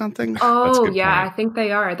dudes or something? Oh, yeah, point. I think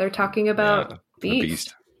they are. They're talking about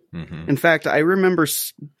Beast. In fact, I remember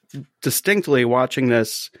distinctly watching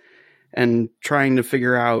this and trying to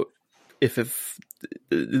figure out if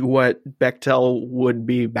what Bechdel would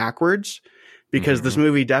be backwards. Because this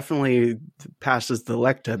movie definitely passes the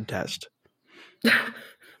Lectub test.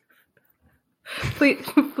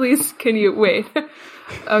 Please, can you wait?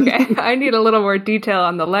 Okay, I need a little more detail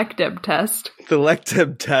on the Lecteb test. The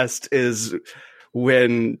Lecteb test is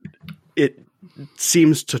when it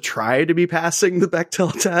seems to try to be passing the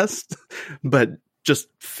Bechdel test, but just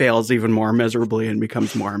fails even more miserably and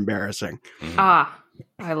becomes more embarrassing. Ah,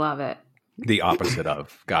 I love it. The opposite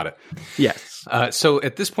of. Got it. Yes. So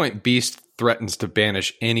at this point, Beast threatens to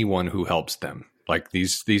banish anyone who helps them. Like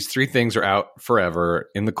these three things are out forever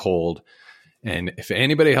in the cold, and if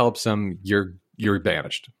anybody helps them, you're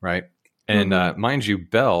banished, right? And mind you,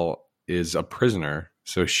 Belle is a prisoner,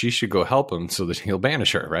 so she should go help him so that he'll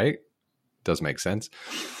banish her, right? Does make sense.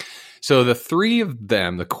 So the three of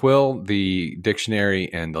them, the quill, the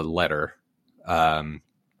dictionary, and the letter,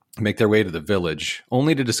 make their way to the village,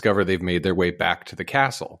 only to discover they've made their way back to the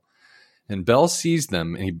castle. And Belle sees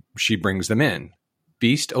them, and she brings them in.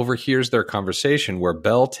 Beast overhears their conversation where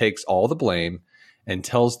Belle takes all the blame and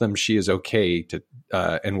tells them she is okay to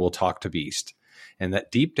and will talk to Beast, and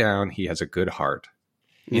that deep down he has a good heart.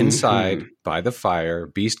 Inside, by the fire,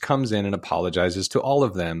 Beast comes in and apologizes to all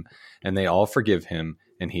of them, and they all forgive him,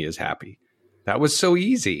 and he is happy. That was so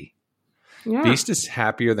easy. Yeah. Beast is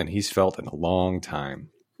happier than he's felt in a long time.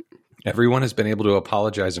 Everyone has been able to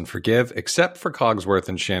apologize and forgive, except for Cogsworth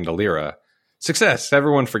and Chandelira. Success.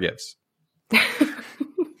 Everyone forgives.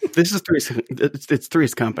 This is it's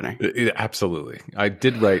Three's Company. Absolutely. I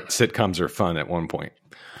did write sitcoms are fun at one point.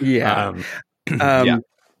 Yeah.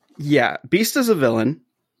 Yeah. Beast is a villain.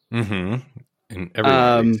 Mm-hmm. In every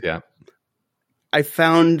one of these, yeah. I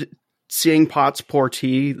found seeing Potts pour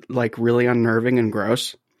tea like really unnerving and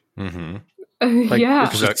gross. Mm-hmm.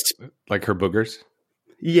 Yeah. Is that like her boogers?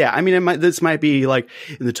 Yeah, I mean, this might be like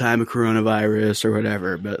in the time of coronavirus or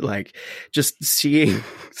whatever, but like just seeing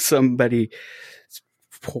somebody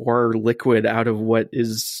pour liquid out of what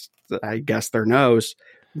is, I guess, their nose,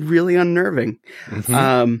 really unnerving.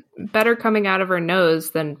 Mm-hmm. Better coming out of her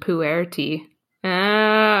nose than puerty.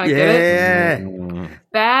 Ah, yeah. Get it?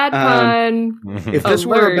 Bad pun. If this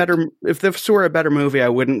were a better movie, I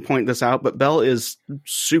wouldn't point this out. But Belle is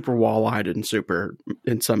super wall-eyed and super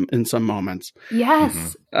in some moments. Yes.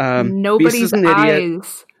 Beast Nobody's is an idiot.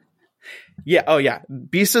 eyes. Yeah. Oh yeah.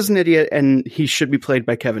 Beast is an idiot, and he should be played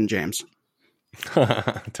by Kevin James.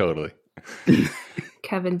 Totally.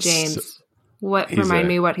 Kevin James. Remind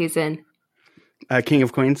me what he's in. King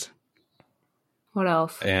of Queens. What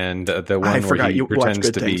else? And the one where he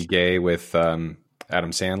pretends to be gay with Adam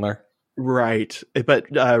Sandler. Right. But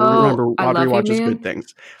remember, Audrey watches Good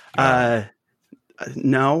Things.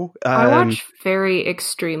 No. I watch very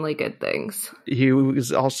extremely good things. He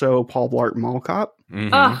was also Paul Blart Mall Cop.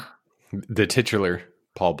 Mm-hmm. The titular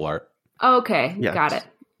Paul Blart. Okay. Yes. Got it.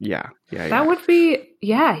 Yeah. That would be,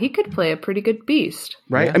 he could play a pretty good Beast.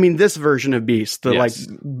 Right? Yeah. I mean, this version of Beast, the like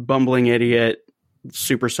bumbling idiot,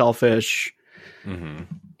 super selfish. Mm-hmm.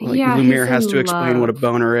 Like Lumiere has to explain what a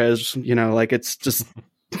boner is. You know, like it's just.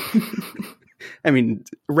 I mean,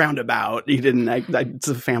 roundabout. He didn't. It's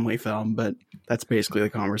a family film, but that's basically the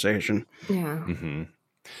conversation. Yeah. Mm-hmm.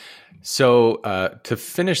 So to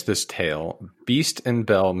finish this tale, Beast and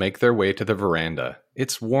Belle make their way to the veranda.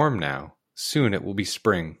 It's warm now. Soon it will be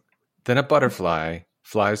spring. Then a butterfly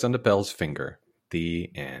flies onto Belle's finger. The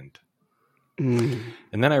end. And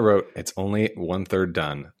then I wrote, it's only 1/3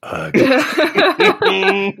 done.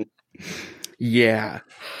 Yeah.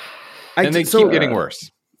 And they keep getting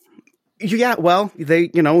worse. Yeah, well,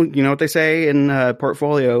 they, you know what they say in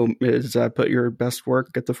portfolio is put your best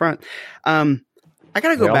work at the front. I got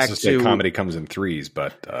to go back to comedy comes in threes,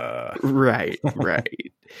 but right.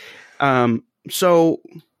 So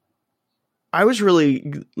I was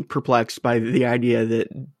really perplexed by the idea that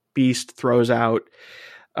Beast throws out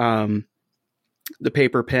the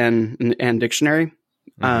paper, pen, and dictionary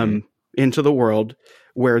into the world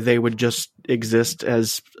where they would just exist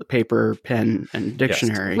as paper, pen, and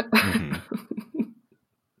dictionary. Yes. Mm-hmm.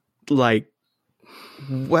 Like,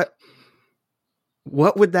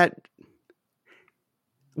 what would that?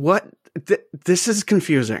 This is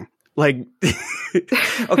confusing. Like,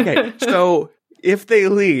 okay, so if they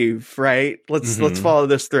leave, right? Let's follow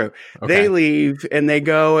this through. Okay. They leave and they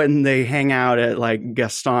go and they hang out at like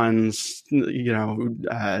Gaston's,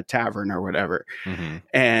 tavern or whatever. Mm-hmm.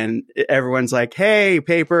 And everyone's like, "Hey,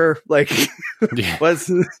 paper!" Like,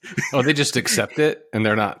 they just accept it and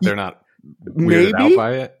they're not weirded out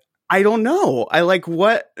by it. I don't know. I like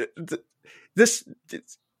what this.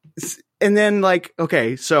 And then, like,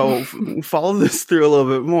 okay, so follow this through a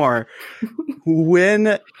little bit more.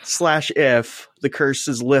 When/if the curse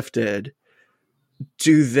is lifted,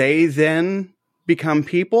 do they then become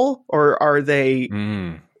people, or are they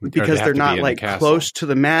because they're not like close to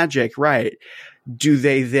the magic, right? Do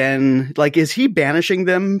they then like, is he banishing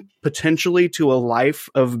them potentially to a life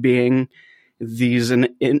of being these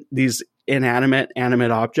inanimate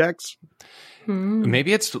objects?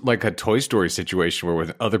 Maybe it's like a Toy Story situation where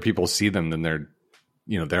when other people see them, then they're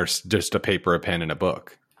just a paper, a pen, and a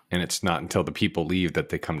book. And it's not until the people leave that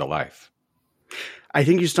they come to life. I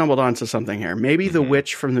think you stumbled onto something here. Maybe the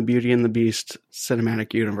witch from the Beauty and the Beast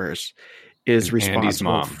cinematic universe is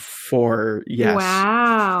responsible for,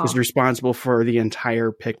 is responsible for the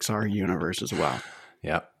entire Pixar universe as well.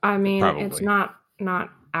 Yeah. I mean, probably. It's not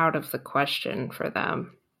out of the question for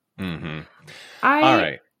them. Mm-hmm. All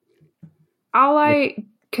right. All I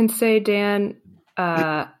can say, Dan,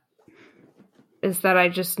 is that I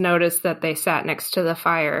just noticed that they sat next to the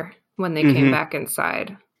fire when they came back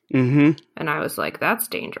inside. Mm-hmm. And I was like, that's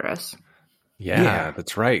dangerous. Yeah,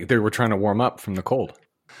 that's right. They were trying to warm up from the cold.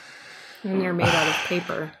 And they're made out of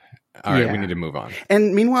paper. All right, we need to move on.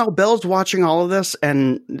 And meanwhile, Belle's watching all of this,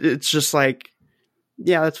 and it's just like,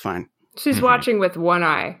 yeah, that's fine. She's watching with one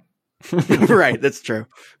eye. Right, that's true.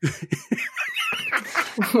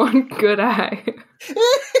 One good eye.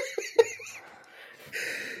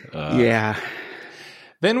 Yeah.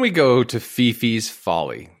 Then we go to Fifi's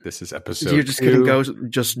Folly. This is episode You're just 2. going to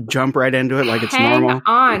just jump right into it like it's Hang normal?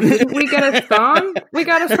 on. Didn't we get a song? We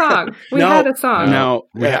got a song. We had a song. No,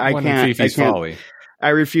 I one can't. Fifi's Folly. I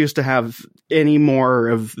refuse to have any more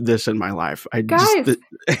of this in my life. I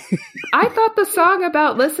thought the song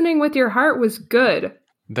about listening with your heart was good.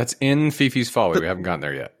 That's in Fifi's Folly. We haven't gotten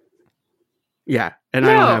there yet. Yeah, and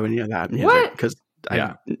I don't have any of that music because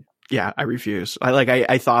I refuse.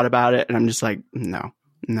 I thought about it, and I'm just like, no,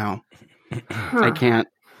 I can't.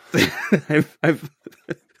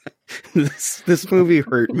 This movie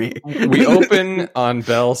hurt me. We open on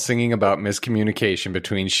Belle singing about miscommunication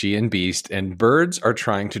between she and Beast, and birds are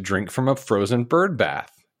trying to drink from a frozen bird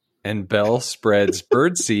bath. And Belle spreads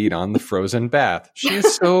bird seed on the frozen bath. She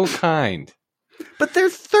is so kind. But they're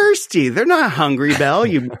thirsty. They're not hungry, Belle,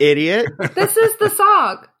 you idiot. This is the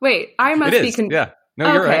song. Wait, I must be yeah.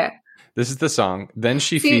 No, you're right. This is the song. Then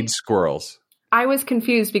she feeds squirrels. I was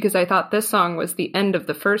confused because I thought this song was the end of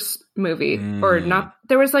the first movie or not.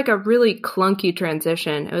 There was like a really clunky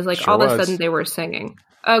transition. It was like all of a sudden they were singing.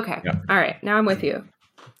 Okay. Yeah. All right. Now I'm with you.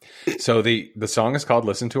 So the song is called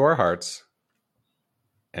Listen to Our Hearts.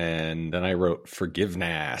 And then I wrote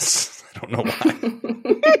Forgiveness. I don't know why.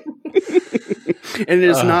 And it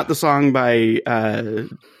is not the song by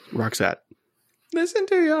Roxette. Listen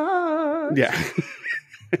to your heart. Yeah.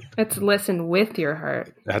 It's Listen with Your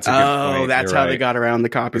Heart. That's a good point. That's how they got around the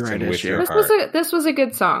copyright issue. This was a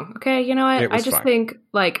good song. Okay, you know what? I just think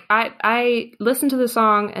like I listened to the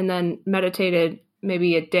song and then meditated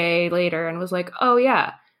maybe a day later and was like, oh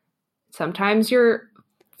yeah, sometimes your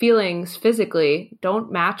feelings physically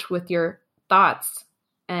don't match with your thoughts,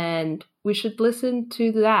 and we should listen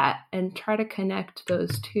to that and try to connect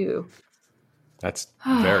those two. That's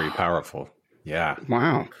very powerful. Yeah.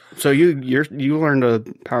 Wow. So you learned a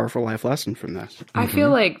powerful life lesson from this. I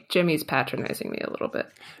feel like Jimmy's patronizing me a little bit.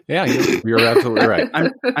 Yeah, you're absolutely right.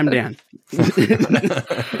 I'm Dan.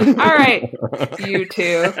 All right, you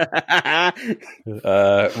two.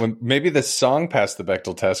 Maybe the song passed the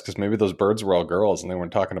Bechdel test because maybe those birds were all girls and they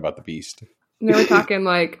weren't talking about the beast. They were talking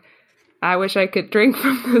like, I wish I could drink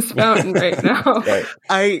from this fountain right now.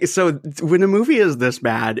 Right. So when a movie is this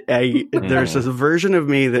bad, there's a version of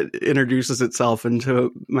me that introduces itself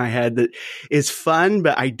into my head that is fun,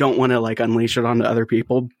 but I don't want to like unleash it onto other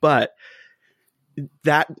people. But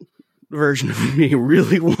that version of me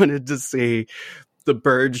really wanted to see the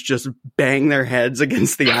birds just bang their heads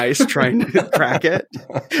against the ice trying to crack it.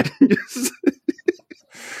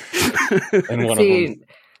 And one of them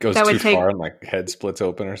goes too far and like head splits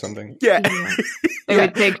open or something. Yeah. It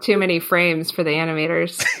would take too many frames for the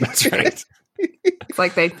animators. That's right. It's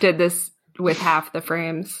like they did this with half the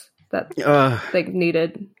frames that they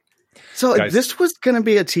needed. So this was going to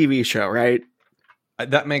be a TV show, right?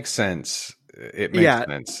 That makes sense. It makes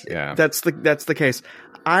sense. Yeah. That's the case.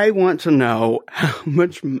 I want to know how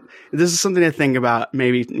much this is something to think about.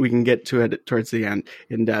 Maybe we can get to it towards the end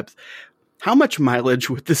in depth. How much mileage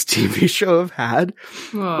would this TV show have had?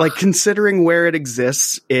 Ugh. Like, considering where it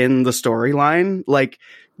exists in the storyline, like,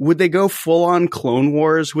 would they go full on Clone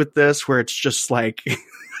Wars with this, where it's just like, I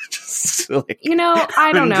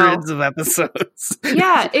don't know. Hundreds of episodes.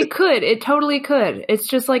 Yeah, it could. It totally could. It's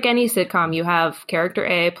just like any sitcom. You have character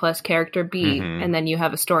A plus character B, and then you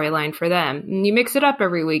have a storyline for them. And you mix it up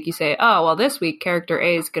every week. You say, oh, well, this week character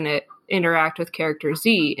A is going to interact with character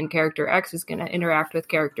Z, and character X is going to interact with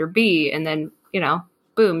character B, and then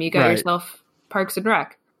boom, you got yourself Parks and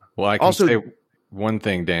Rec. Well, I can Also- say one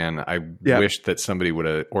thing, Dan. I wish that somebody would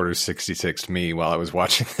have ordered 66 me while I was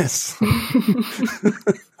watching this.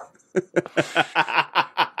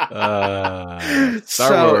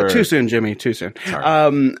 So too soon, Jimmy. Too soon.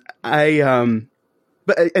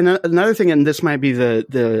 But another thing, and this might be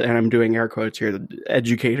the and I'm doing air quotes here, the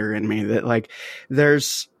educator in me, that like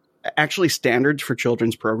there's actually standards for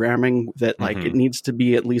children's programming that like it needs to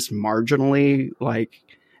be at least marginally like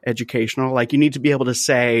educational. Like you need to be able to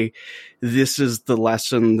say, this is the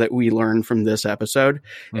lesson that we learned from this episode.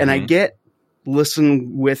 And I get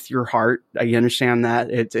listen with your heart. I understand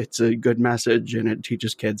that it's a good message and it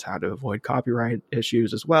teaches kids how to avoid copyright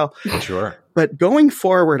issues as well. Sure. But going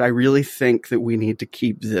forward, I really think that we need to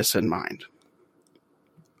keep this in mind.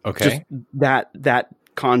 Okay. Just that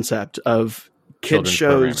concept of kids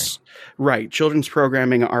shows, right? Children's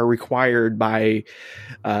programming are required by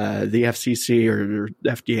the FCC or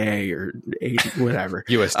FDA or whatever.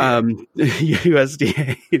 USDA.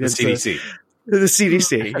 USDA. The CDC. The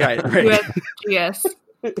CDC. Right. Yes.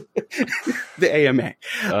 The AMA.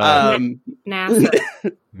 NASA.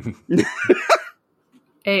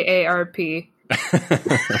 AARP.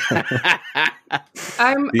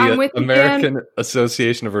 I'm with American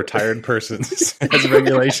Association of Retired Persons has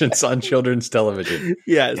regulations on children's television.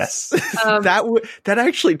 Yes. That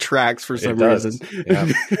actually tracks for some reason. Yeah.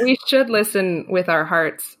 We should listen with our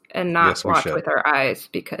hearts and not watch with our eyes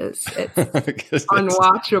because it's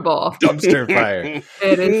unwatchable. Dumpster fire.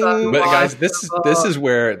 It is unwatchable. But guys, this is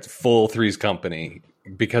where it's full Three's Company,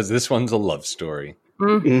 because this one's a love story.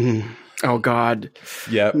 Oh God.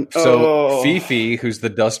 Yep. So Fifi, who's the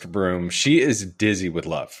dust broom, she is dizzy with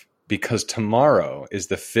love because tomorrow is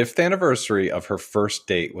the 5th anniversary of her first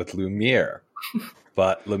date with Lumiere.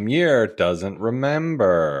 But Lumiere doesn't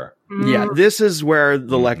remember. Yeah, this is where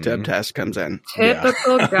the Lecteb test comes in.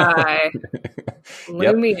 Typical guy.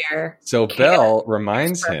 Lumiere. So Belle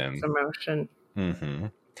reminds him. Emotion.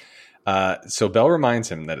 So Belle reminds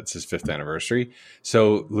him that it's his 5th anniversary.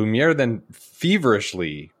 So Lumiere then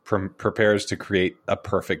feverishly prepares to create a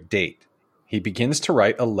perfect date. He begins to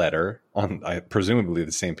write a letter on presumably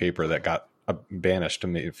the same paper that got banished to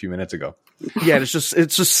me a few minutes ago. Yeah, it's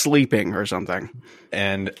just sleeping or something.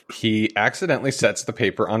 And he accidentally sets the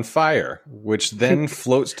paper on fire, which then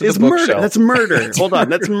floats to the bookshelf. Murder. That's murder. Hold on,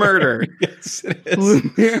 that's murder. Yes, it is.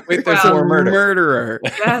 Wait, there's more murder. Murderer.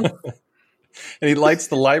 Yes. And he lights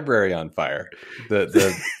the library on fire.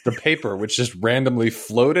 The paper, which just randomly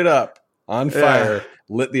floated up on fire,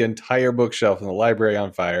 lit the entire bookshelf in the library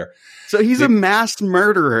on fire. So he's a mass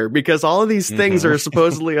murderer because all of these things are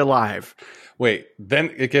supposedly alive. Wait,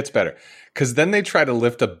 then it gets better. Because then they try to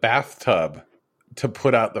lift a bathtub to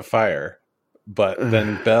put out the fire. But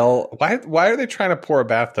then Belle, why are they trying to pour a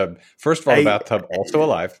bathtub? First of all, the bathtub also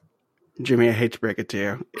alive. Jimmy, I hate to break it to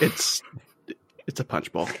you. It's a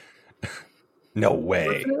punch bowl. No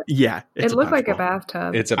way. Yeah. It looked like a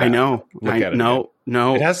bathtub. It's a bathtub. I know. Look at it. No.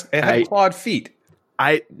 It had clawed feet.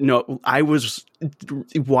 I was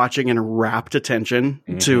watching in rapt attention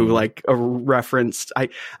to like a reference. I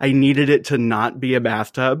needed it to not be a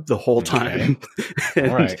bathtub the whole time.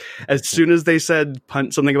 And as soon as they said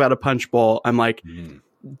something about a punch bowl, I'm like,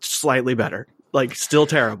 slightly better. Like still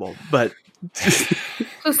terrible, but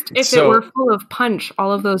just if it were full of punch,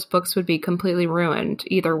 all of those books would be completely ruined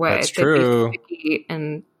either way. That's true. They'd be sticky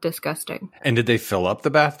and disgusting. And did they fill up the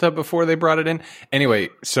bathtub before they brought it in? Anyway,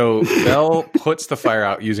 so Belle puts the fire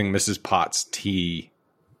out using Mrs. Potts' tea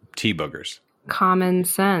boogers. Common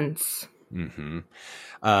sense.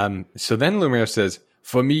 So then Lumiere says,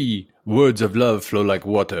 "For me, words of love flow like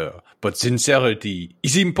water, but sincerity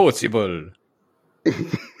is impossible."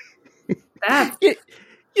 That's...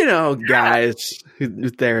 You know, guys,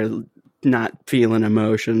 they're not feeling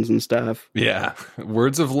emotions and stuff. Yeah.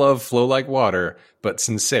 Words of love flow like water, but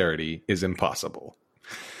sincerity is impossible.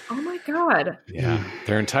 Oh my God. Yeah.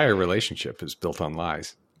 Their entire relationship is built on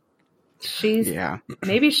lies.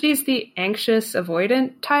 Maybe she's the anxious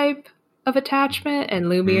avoidant type of attachment and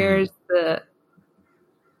Lumiere's the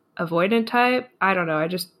avoidant type. I don't know. I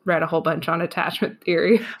just read a whole bunch on attachment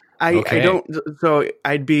theory.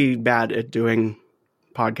 I'd be bad at doing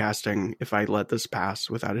podcasting if I let this pass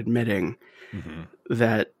without admitting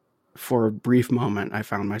that for a brief moment I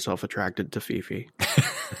found myself attracted to Fifi.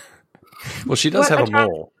 Well, she does have a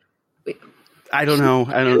mole. I don't know.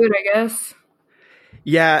 I guess.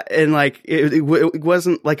 Yeah, and like it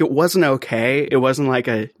wasn't like it wasn't okay. It wasn't like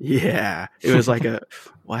a yeah. It was like a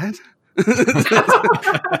what?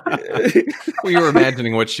 Well, you were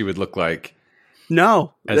imagining what she would look like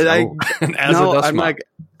No, as a dust I'm mop. like,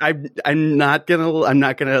 I'm not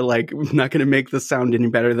gonna make this sound any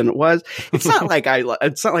better than it was. It's not like I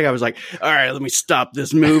was like, all right, let me stop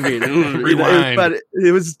this movie. Rewind. But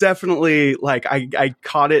it was definitely like, I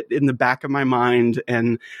caught it in the back of my mind,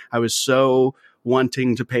 and I was so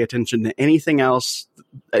wanting to pay attention to anything else,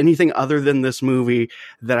 anything other than this movie,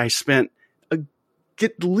 that I spent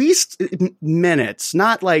at least minutes,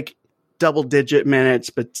 not like double-digit minutes,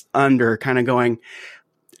 but under, kind of going,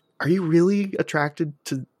 are you really attracted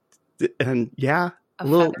to? And yeah, A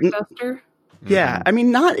feather duster? Yeah, I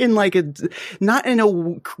mean, not in a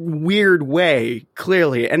weird way,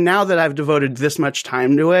 clearly. And now that I've devoted this much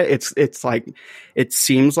time to it, it's like, it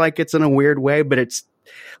seems like it's in a weird way, but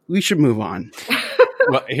we should move on.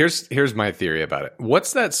 Well, here's my theory about it.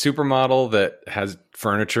 What's that supermodel that has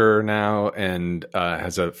furniture now and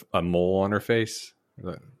has a mole on her face?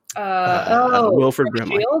 Wilfred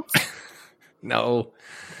Brimley. No.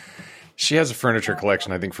 She has a furniture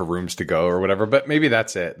collection, I think, for rooms to go or whatever. But maybe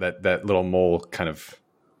that's it. That little mole kind of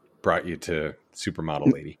brought you to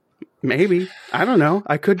supermodel lady. Maybe. I don't know.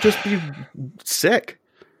 I could just be sick.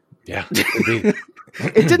 Yeah, it could be.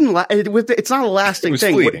 It didn't. It's not a lasting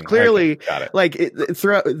thing. Fleeting. Clearly, Okay, got it. like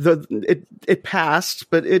throughout it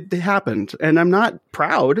passed, but it happened, and I'm not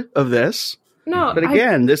proud of this. No, but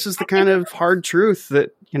again, this is the kind of hard truth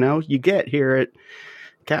that you get here at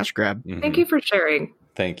Cash Grab. Thank you for sharing.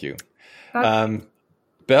 Thank you.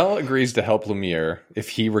 Belle agrees to help Lumiere if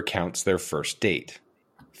he recounts their first date.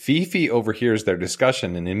 Fifi overhears their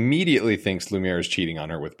discussion and immediately thinks Lumiere is cheating on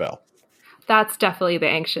her with Belle. That's definitely the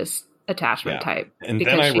anxious attachment type. And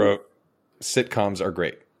then I wrote, sitcoms are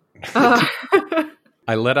great.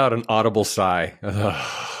 I let out an audible sigh.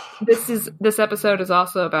 This episode is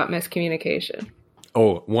also about miscommunication.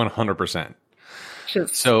 Oh, 100%. Which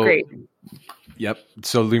is great. Yep.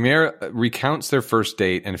 So Lumiere recounts their first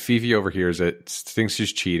date, and Fifi overhears it, thinks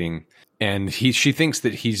she's cheating, and she thinks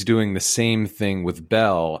that he's doing the same thing with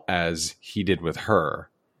Belle as he did with her.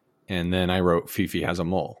 And then I wrote, Fifi has a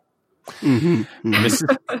mole. Mm-hmm.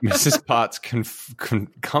 Mrs. Potts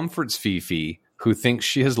comforts Fifi, who thinks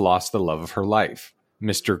she has lost the love of her life.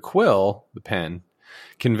 Mr. Quill, the pen,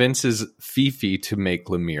 convinces Fifi to make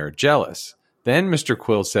Lumiere jealous. Then Mr.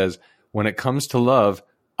 Quill says, when it comes to love,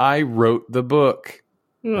 I wrote the book.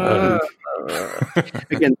 Again,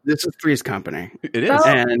 this is Three's Company. It is.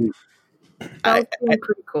 And that's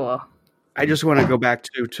pretty cool. I just want to go back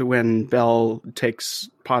to when Belle takes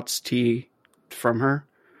Potts' tea from her.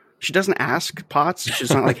 She doesn't ask Potts.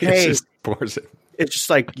 She's not like, hey. She just pours it. It's just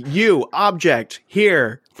like, you, object,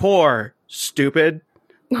 here, pour, stupid.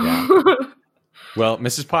 Yeah. Well,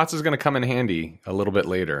 Mrs. Potts is going to come in handy a little bit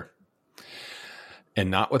later. And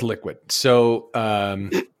not with liquid. So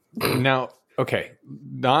now, okay,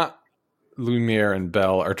 not Lumiere and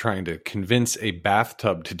Belle are trying to convince a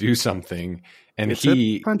bathtub to do something. And it's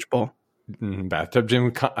a punch bowl. Bathtub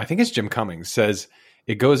Jim, I think it's Jim Cummings, says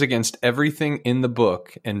it goes against everything in the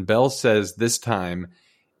book. And Belle says this time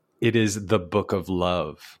it is the book of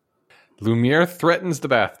love. Lumiere threatens the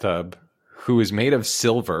bathtub, who is made of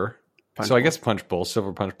silver. I guess punch bowl,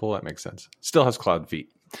 silver punch bowl, that makes sense. Still has clawed feet.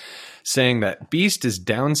 Saying that Beast is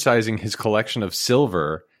downsizing his collection of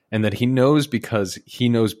silver and that he knows because he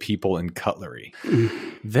knows people in cutlery.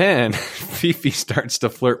 Then Fifi starts to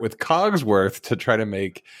flirt with Cogsworth to try to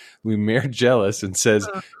make Lumiere jealous and says,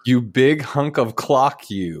 you big hunk of clock,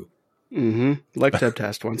 you. Mm-hmm. Like Ted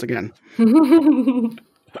Test once again.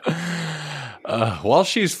 While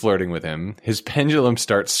she's flirting with him, his pendulum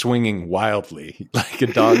starts swinging wildly like a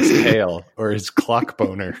dog's tail or his clock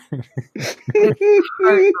boner. It's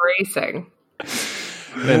heart racing.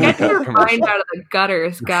 Get your mind out of the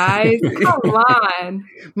gutters, guys. Come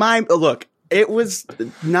on. Look, it was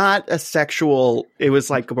not a sexual, it was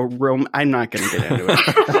like a I'm not going to get into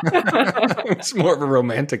it. It's more of a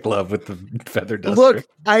romantic love with the feather duster.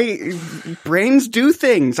 Look, brains do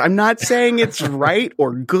things. I'm not saying it's right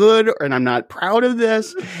or good, and I'm not proud of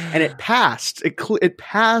this. And it passed. It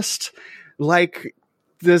passed like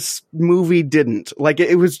this movie didn't. Like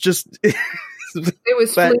it was just. It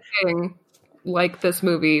was fleeting, like this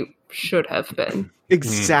movie should have been.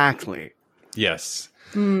 Exactly. Yes.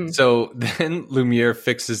 So then Lumiere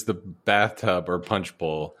fixes the bathtub or punch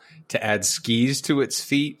bowl to add skis to its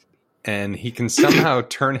feet, and he can somehow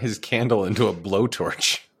turn his candle into a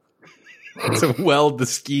blowtorch to weld the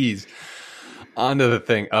skis onto the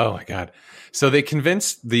thing. Oh my God. So they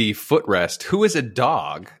convince the footrest, who is a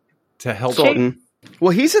dog, to help. Sultan.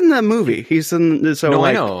 Well, he's in the movie. He's in.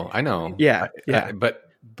 I know. Yeah.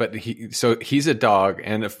 But he's a dog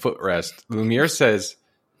and a footrest. Lumiere says,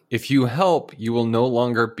 If you help, you will no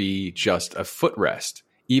longer be just a footrest,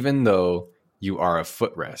 even though you are a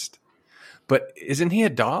footrest. But isn't he a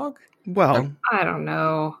dog? Well, I don't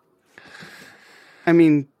know. I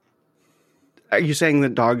mean, are you saying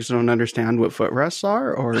that dogs don't understand what footrests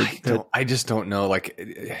are, or I just don't know. Like,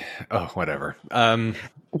 whatever.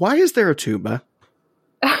 Why is there a tuba?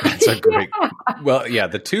 That's a great. Well, yeah,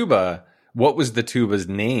 the tuba. What was the tuba's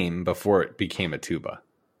name before it became a tuba,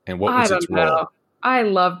 and what was its role? I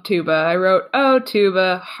love tuba. I wrote, "Oh,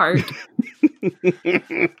 tuba, heart."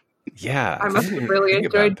 Yeah, I must have really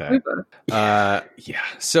enjoyed tuba. Yeah.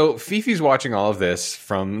 So Fifi's watching all of this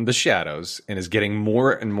from the shadows and is getting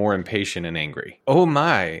more and more impatient and angry. Oh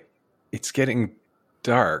my, it's getting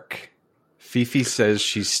dark. Fifi says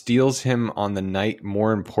she steals him on the night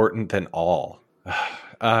more important than all.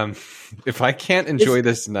 If I can't enjoy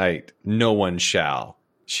this night, no one shall,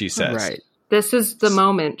 she says. Right. This is the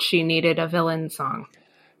moment she needed a villain song.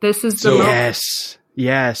 This is the moment.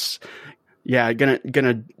 Yes. Yeah,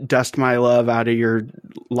 gonna dust my love out of your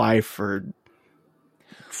life or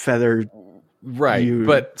feather. Right.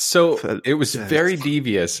 But so it was very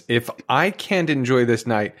devious. If I can't enjoy this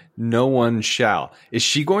night, no one shall. Is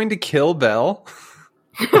she going to kill Belle?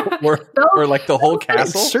 or like the whole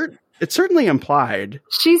castle? It's certainly implied.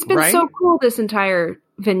 She's been so cool this entire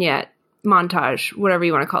vignette, montage, whatever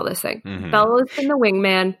you want to call this thing. Mm-hmm. Bella's been the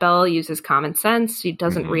wingman. Bella uses common sense. She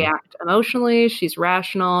doesn't react emotionally. She's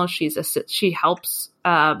rational. She helps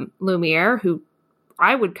Lumiere, who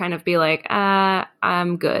I would kind of be like,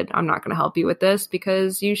 I'm good. I'm not going to help you with this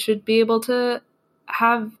because you should be able to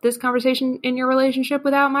have this conversation in your relationship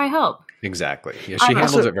without my help. Exactly. Yeah, she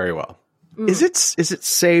handles it very well. Is it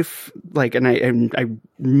safe? Like, and I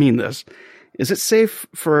mean this. Is it safe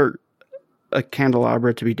for a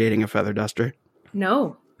candelabra to be dating a feather duster?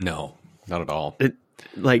 No, not at all.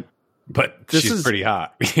 But she's pretty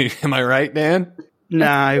hot. Am I right, Dan?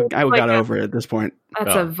 Nah, I got over it at this point.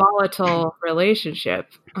 That's a volatile relationship.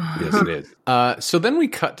 Yes, it is. So then we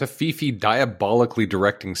cut to Fifi diabolically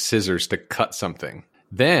directing scissors to cut something.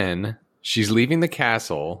 Then she's leaving the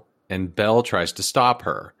castle, and Belle tries to stop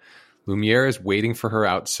her. Lumiere is waiting for her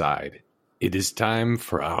outside. It is time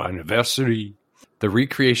for our anniversary. The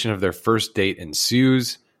recreation of their first date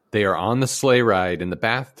ensues. They are on the sleigh ride in the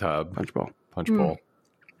bathtub. Punch bowl.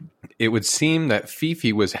 It would seem that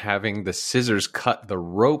Fifi was having the scissors cut the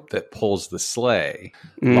rope that pulls the sleigh.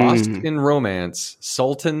 Lost in romance,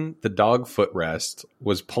 Sultan, the dog footrest,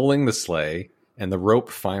 was pulling the sleigh, and the rope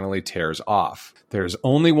finally tears off. There's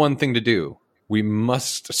only one thing to do. We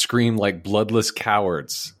must scream like bloodless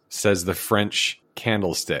cowards, says the French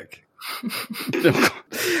candlestick.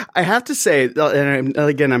 I have to say, and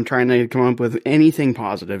again, I'm trying to come up with anything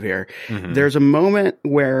positive here. Mm-hmm. There's a moment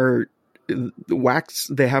where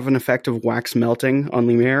they have an effect of wax melting on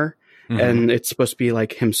Lumiere, and it's supposed to be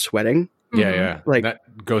like him sweating. Yeah. Like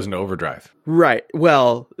that goes into overdrive. Right.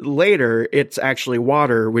 Well, later it's actually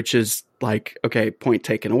water, which is like, okay, point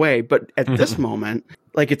taken away. But at this moment,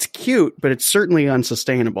 like, it's cute, but it's certainly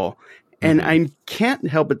unsustainable. And I can't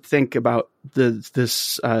help but think about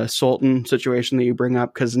this Sultan situation that you bring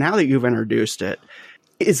up, because now that you've introduced it,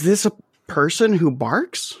 is this a person who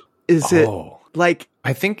barks? Is it like...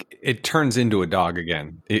 I think it turns into a dog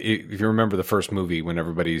again. If you remember the first movie, when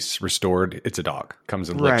everybody's restored, it's a dog. Comes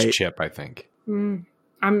and licks Chip, I think.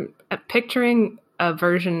 I'm picturing a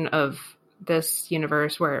version of this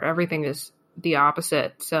universe where everything is the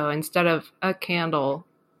opposite. So instead of a candle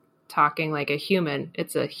talking like a human,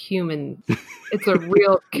 it's a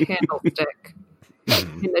real candlestick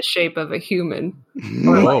in the shape of a human.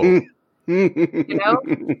 Whoa. You know?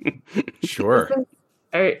 Sure.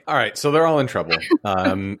 All right, so they're all in trouble.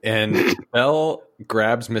 And Belle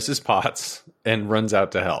grabs Mrs. Potts and runs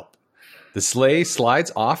out to help. The sleigh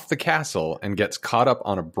slides off the castle and gets caught up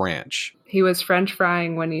on a branch. He was French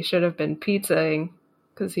frying when he should have been pizzaing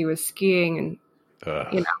because he was skiing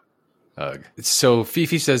and, So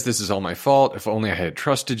Fifi says, this is all my fault. If only I had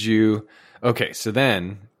trusted you. Okay, so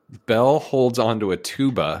then Belle holds onto a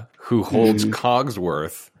tuba, who holds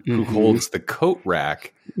Cogsworth, who holds the coat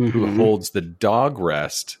rack, who holds the dog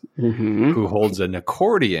rest, who holds an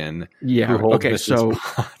accordion, who holds Mrs.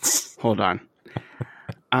 Potts. Hold on.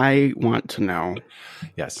 I want to know.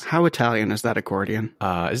 Yes. How Italian is that accordion?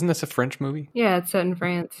 Isn't this a French movie? Yeah, it's set in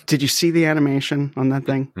France. Did you see the animation on that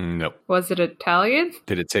thing? Nope. Was it Italian?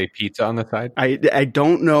 Did it say pizza on the side? I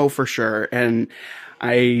don't know for sure, and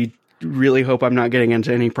I really hope I'm not getting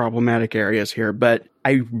into any problematic areas here, but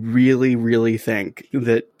I really, really think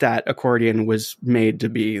that accordion was made to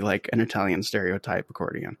be like an Italian stereotype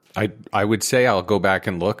accordion. I would say I'll go back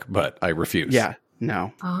and look, but I refuse. Yeah,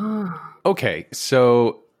 no. Oh. Okay,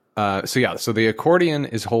 so So the accordion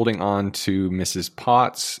is holding on to Mrs.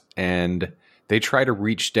 Potts, and they try to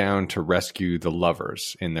reach down to rescue the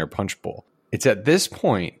lovers in their punch bowl. It's at this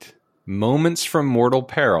point, moments from mortal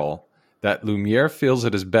peril, that Lumiere feels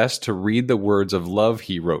it is best to read the words of love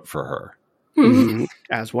he wrote for her. Mhm.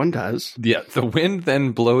 As one does. Yeah, the wind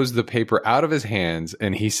then blows the paper out of his hands,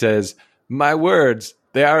 and he says, "My words,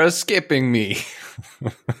 they are escaping me."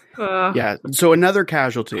 Yeah, so another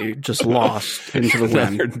casualty just lost into the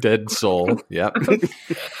Another wind. dead soul. Yep.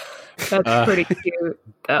 That's pretty cute,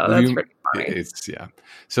 though. That's pretty funny.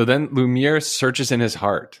 So then Lumiere searches in his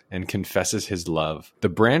heart and confesses his love. The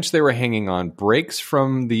branch they were hanging on breaks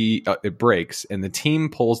and the team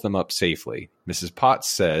pulls them up safely. Mrs. Potts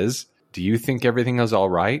says, "Do you think everything is all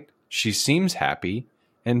right?" She seems happy.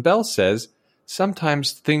 And Belle says,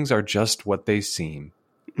 "Sometimes things are just what they seem."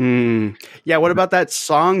 Yeah, what about that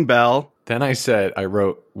song, Belle? Then I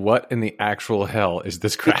wrote, "What in the actual hell is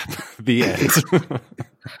this crap?" The end.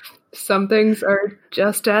 Some things are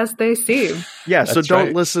just as they seem. Yeah, so That's don't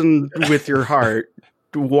right. listen with your heart.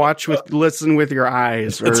 Listen with your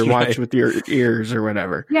eyes, or That's watch right. with your ears, or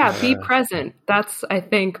whatever. Yeah, be present. That's, I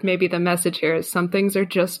think, maybe the message here is some things are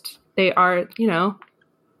just, they are,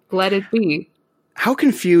 let it be. How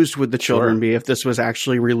confused would the children Sure. be if this was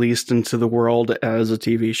actually released into the world as a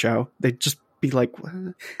TV show? They'd just be like, what?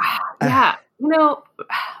 Yeah.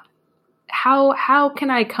 How can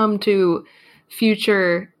I come to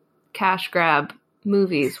future cash grab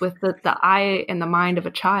movies with the eye and the mind of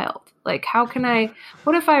a child? Like,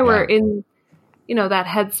 what if I were in, that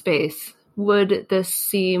headspace? Would this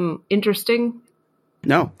seem interesting?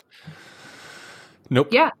 No. Nope.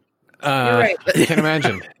 Yeah. You're right. I can't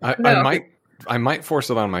imagine. No. I might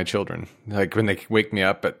force it on my children. Like when they wake me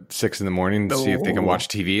up at 6 a.m. to see if they can watch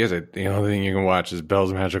TV. The only thing you can watch is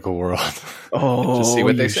Belle's Magical World. Oh, Just see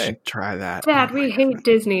what they you say. should try that. Dad, we hate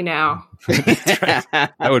Disney now.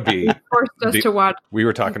 That would be. Forced us to watch. We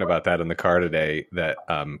were talking about that in the car today. That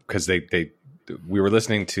because we were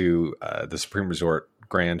listening to the Supreme Resort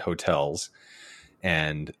Grand Hotels,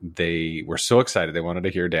 and they were so excited they wanted to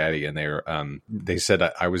hear Daddy, and they said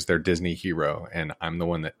I was their Disney hero, and I'm the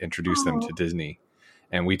one that introduced them to Disney.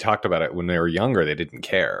 And we talked about it when they were younger; they didn't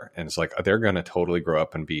care, and it's like they're going to totally grow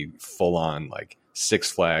up and be full on like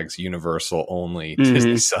Six Flags, Universal only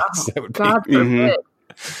Disney sons. That would God be. forbid.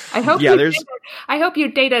 I hope I hope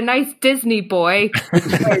you date a nice Disney boy.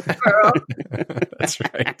 Girl. That's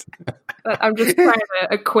right. But I'm just trying to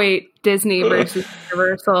equate Disney versus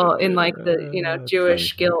Universal in like the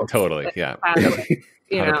Jewish guilt. Totally, yeah.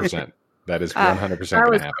 100%. That is 100% that going was to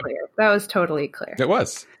happen. clear. That was totally clear. It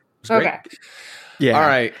was. It was great. Okay. Yeah. All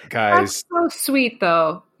right, guys. That's so sweet,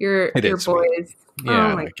 though. Your is sweet. boys. Yeah, Oh I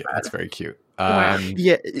my like it. God. That's very cute. Wow.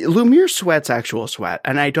 Yeah, Lumiere sweats actual sweat,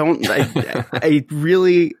 and I don't. I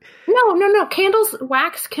really. No. Candles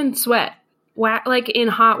wax can sweat. Like in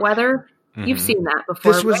hot weather. You've seen that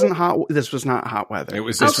before. This wasn't right? hot. This was not hot weather.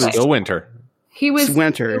 This Okay. was still winter. He was It's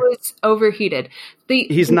winter. He was overheated.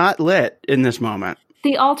 He's not lit in this moment.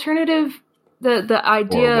 The alternative, the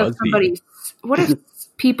idea Or of was he? somebody's. What if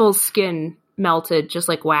people's skin melted just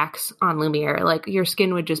like wax on Lumiere? Like your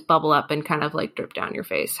skin would just bubble up and kind of like drip down your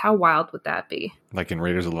face. How wild would that be? Like in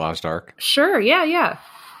Raiders of the Lost Ark. Sure, yeah.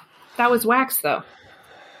 That was wax, though.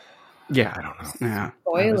 Yeah, I don't know. yeah.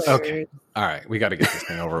 Spoilers. Okay. All right, we got to get this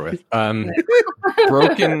thing over with.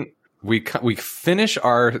 Broken. We finish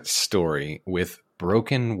our story with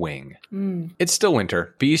Broken Wing. It's still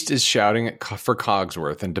winter. Beast is shouting for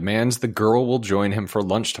Cogsworth and demands the girl will join him for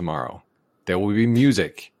lunch tomorrow. There will be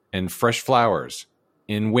music and fresh flowers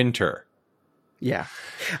in winter. Yeah.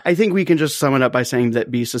 I think we can just sum it up by saying that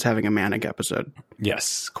Beast is having a manic episode.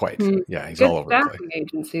 Yes, quite. Yeah, he's Good all over the place. staffing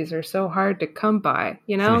agencies are so hard to come by.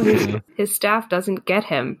 His staff doesn't get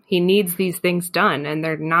him. He needs these things done, and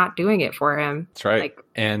they're not doing it for him. That's right. Like,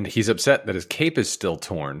 And he's upset that his cape is still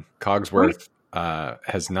torn. Cogsworth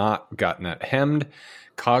has not gotten that hemmed.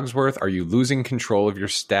 Cogsworth, are you losing control of your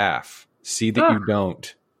staff? See that you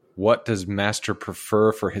don't. What does Master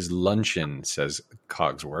prefer for his luncheon, says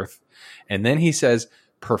Cogsworth. And then he says,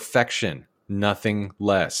 perfection, nothing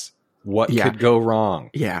less. What could go wrong?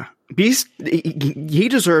 Yeah. Beast, he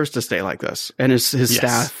deserves to stay like this, and his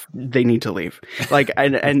staff, they need to leave. Like,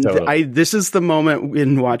 and Totally. this is the moment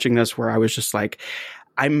in watching this where I was just like,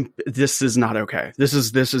 this is not okay.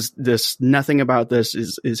 This nothing about this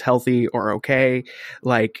is healthy or okay.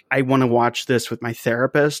 Like, I want to watch this with my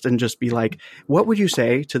therapist and just be like, what would you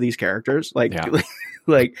say to these characters? Like,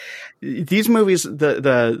 like these movies,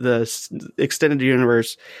 the extended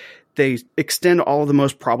universe, they extend all of the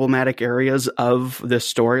most problematic areas of this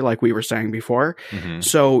story, like we were saying before.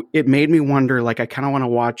 So it made me wonder, like, I kind of want to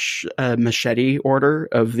watch a machete order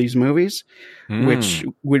of these movies, which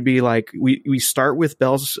would be like, we start with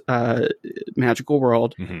Belle's Magical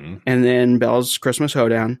World, and then Belle's Christmas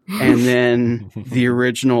Hoedown, and then the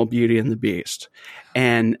original Beauty and the Beast.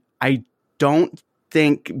 And I don't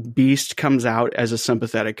think Beast comes out as a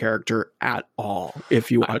sympathetic character at all if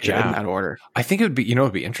you watch it in that order. I think it would be, you know,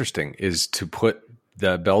 what would be interesting is to put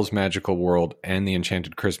the Belle's Magical World and the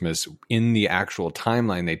Enchanted Christmas in the actual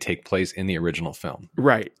timeline they take place in the original film.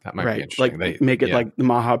 Right. That might be interesting. Like make it like the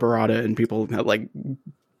Mahabharata, and people that like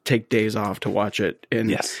take days off to watch it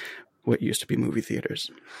in what used to be movie theaters.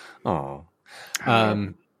 Oh.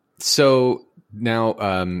 So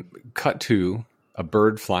now cut to a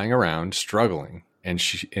bird flying around, struggling. And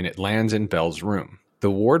it lands in Belle's room.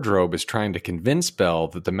 The wardrobe is trying to convince Belle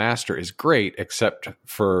that the master is great except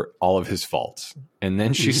for all of his faults. And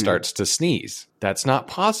then she starts to sneeze. That's not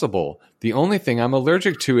possible. The only thing I'm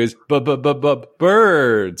allergic to is birds.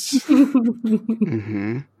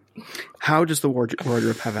 How does the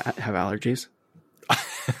wardrobe have allergies? I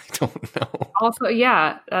don't know. Also,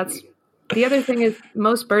 that's the other thing is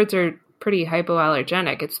most birds are pretty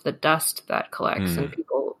hypoallergenic. It's the dust that collects, and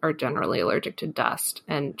people are generally allergic to dust.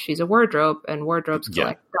 And she's a wardrobe, and wardrobes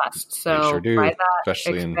collect dust. So they sure do, by that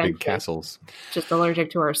especially in big castles. Just allergic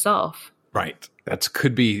to herself. Right. That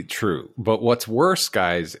could be true. But what's worse,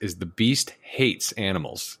 guys, is the Beast hates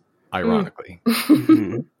animals, ironically.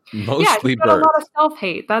 Mostly birds. A lot of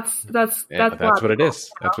self-hate. That's what it is.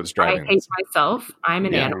 That's what's driving. I hate myself. I'm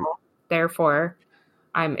an animal. Therefore,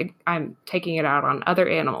 I'm taking it out on other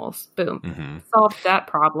animals. Boom. Solved that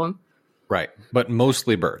problem. Right. But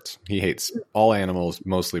mostly birds. He hates all animals,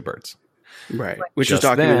 mostly birds. Right. Which is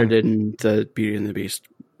documented in the Beauty and the Beast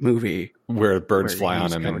movie. Where birds fly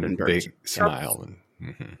on him and they smile.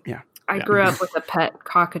 I grew up with a pet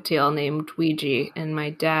cockatiel named Ouija, and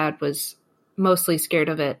my dad was mostly scared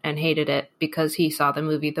of it and hated it because he saw the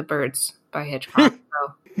movie The Birds by Hitchcock.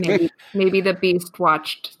 So maybe the Beast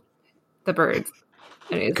watched The Birds.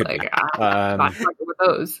 And he's not fucking with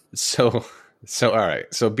those. So all right.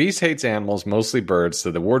 So Beast hates animals, mostly birds.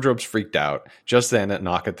 So the wardrobe's freaked out. Just then, a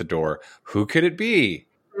knock at the door. Who could it be?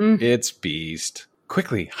 It's Beast.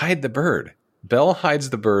 Quickly, hide the bird. Belle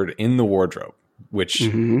hides the bird in the wardrobe, which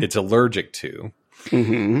it's allergic to.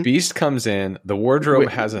 Beast comes in. The wardrobe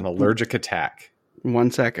has an allergic attack.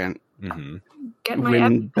 1 second.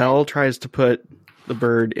 When Belle tries to put the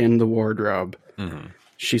bird in the wardrobe,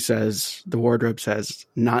 the wardrobe says,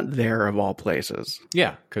 not there of all places.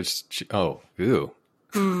 Yeah, because ew.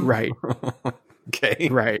 Right. Okay.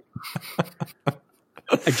 Right.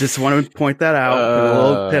 I just want to point that out, put a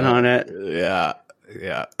little pin on it. Yeah.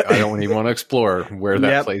 I don't even want to explore where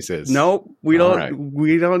that place is. Nope. We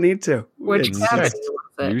don't need to.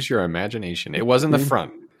 Use your imagination. It was in the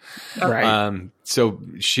front. Right. So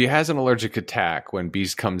she has an allergic attack when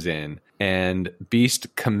Beast comes in, and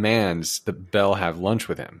Beast commands that Belle have lunch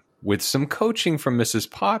with him. With some coaching from Mrs.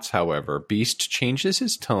 Potts, however, Beast changes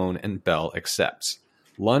his tone and Belle accepts.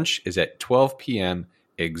 Lunch is at 12 p.m.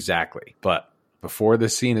 exactly. But before the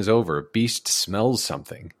scene is over, Beast smells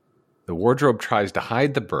something. The wardrobe tries to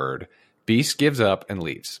hide the bird. Beast gives up and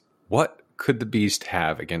leaves. What could the Beast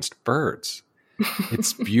have against birds?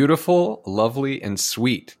 It's beautiful, lovely, and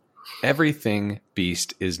sweet. Everything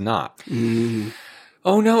Beast is not.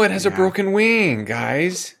 Oh no, it has a broken wing,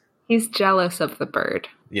 guys. He's jealous of the bird.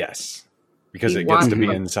 Yes, because it gets to be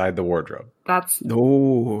inside the wardrobe. There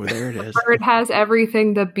it is. The bird has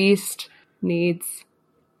everything the Beast needs,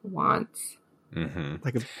 wants.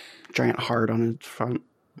 Like a giant heart on its front.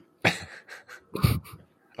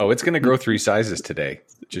 Oh, it's going to grow 3 sizes today.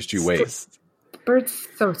 Just you wait. The bird's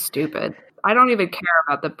so stupid. I don't even care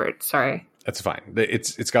about the bird. Sorry. That's fine.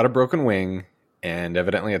 It's got a broken wing, and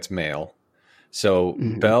evidently it's male. So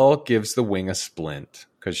Belle gives the wing a splint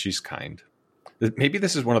because she's kind. Maybe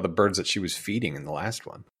this is one of the birds that she was feeding in the last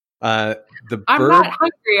one. I'm not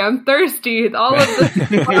hungry. I'm thirsty. All of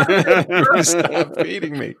this. Stop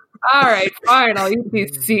feeding me. All right, fine. I'll eat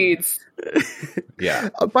these seeds. Yeah.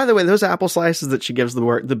 By the way, those apple slices that she gives the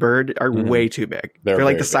bird are way too big. They're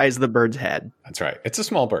like the size of the bird's head. That's right. It's a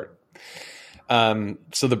small bird.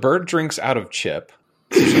 So the bird drinks out of Chip.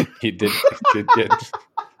 He did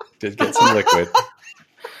get some liquid.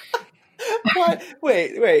 What?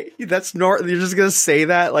 Wait. That's You're just gonna say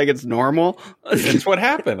that like it's normal? That's what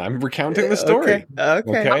happened. I'm recounting the story.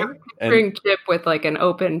 Okay. Drink Chip with like an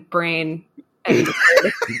open brain. And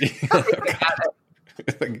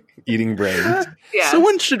like eating brains. Yeah.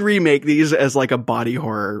 Someone should remake these as like a body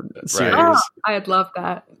horror series. Right. Oh, I'd love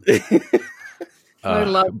that. I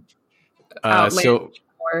love outlandish So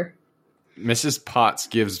horror. Mrs. Potts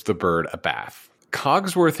gives the bird a bath.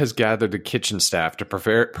 Cogsworth has gathered the kitchen staff to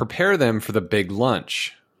prepare them for the big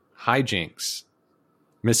lunch. Hijinks.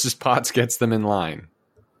 Mrs. Potts gets them in line.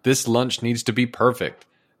 This lunch needs to be perfect.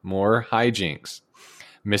 More hijinks.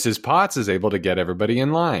 Mrs. Potts is able to get everybody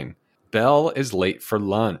in line. Belle is late for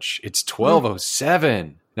lunch. It's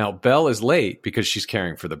 12:07. Now, Belle is late because she's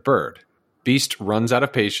caring for the bird. Beast runs out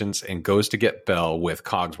of patience and goes to get Belle with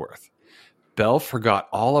Cogsworth. Belle forgot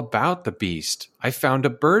all about the beast. I found a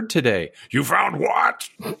bird today. You found what?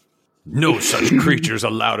 No such creatures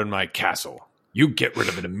allowed in my castle. You get rid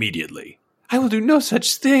of it immediately. I will do no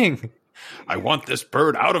such thing. I want this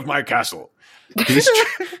bird out of my castle. Beast.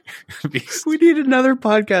 We need another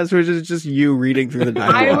podcast which is just you reading through the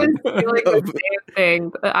I dialogue. was feeling the same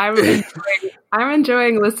thing. I'm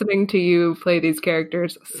enjoying listening to you play these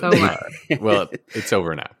characters so much. Well, it's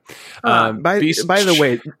over now. By the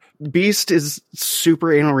way, Beast is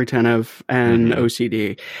super anal retentive and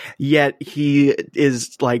OCD, yet he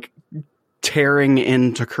is like tearing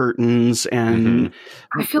into curtains and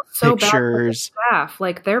I feel so bad for the pictures. staff.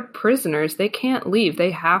 Like, they're prisoners. They can't leave.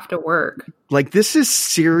 They have to work. Like, this is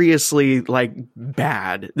seriously like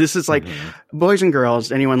bad. This is like, boys and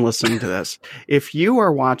girls, anyone listening to this, if you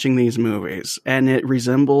are watching these movies and it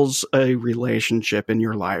resembles a relationship in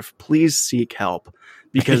your life, please seek help,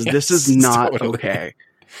 because this is not okay.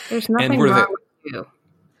 There's nothing wrong with you.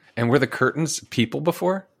 And were the curtains people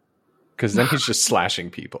before? Because then he's just slashing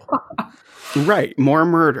people. Right. More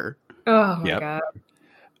murder. Oh my god.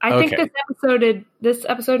 I think this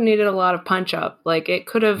episode needed a lot of punch up. Like, it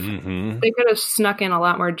could have they could have snuck in a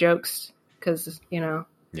lot more jokes, because, I don't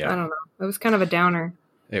know. It was kind of a downer.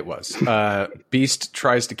 It was. Beast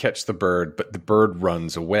tries to catch the bird, but the bird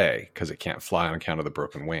runs away because it can't fly on account of the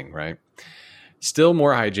broken wing, right? Still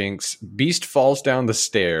more hijinks. Beast falls down the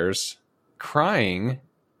stairs, crying.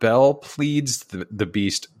 Belle pleads the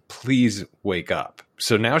beast, please wake up.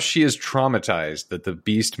 So now she is traumatized that the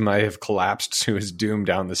beast might have collapsed to his doom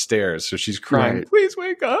down the stairs. So she's crying, please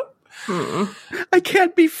wake up. I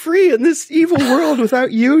can't be free in this evil world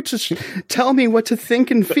without you to tell me what to think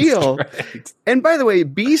and feel. Right. And by the way,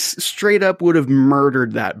 Beast straight up would have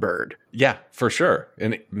murdered that bird. Yeah, for sure.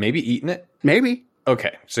 And maybe eaten it. Maybe.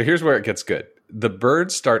 Okay, so here's where it gets good. The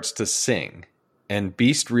bird starts to sing, and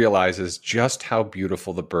Beast realizes just how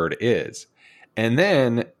beautiful the bird is. And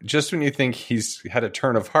then, just when you think he's had a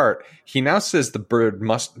turn of heart, he now says the bird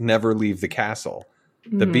must never leave the castle.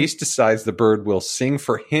 The beast decides the bird will sing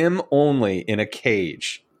for him only in a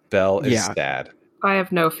cage. Belle is sad. I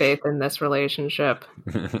have no faith in this relationship.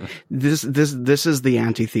 This is the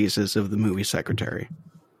antithesis of the movie Secretary.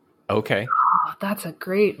 Okay. Oh, that's a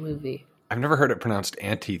great movie. I've never heard it pronounced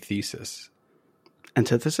antithesis.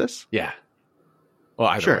 Antithesis? Yeah. Well,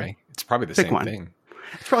 either way, it's probably the same thing.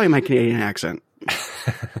 It's probably my Canadian accent.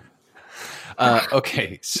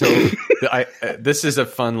 Okay, so this is a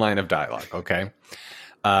fun line of dialogue, okay?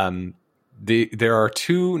 There are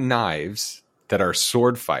two knives that are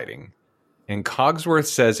sword fighting, and Cogsworth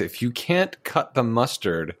says if you can't cut the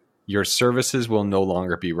mustard, your services will no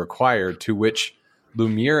longer be required, to which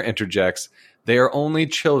Lumiere interjects, they are only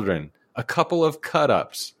children, a couple of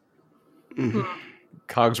cut-ups.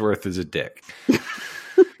 Cogsworth is a dick.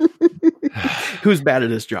 Who's bad at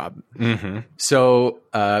his job? So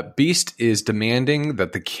Beast is demanding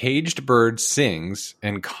that the caged bird sings,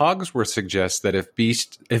 and Cogsworth suggests that if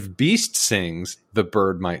Beast sings, the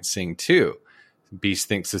bird might sing too. Beast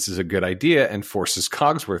thinks this is a good idea and forces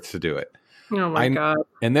Cogsworth to do it. Oh my god.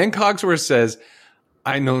 And then Cogsworth says,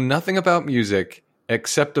 I know nothing about music,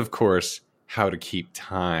 except, of course, how to keep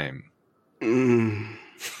time. And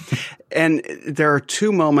there are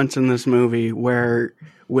two moments in this movie where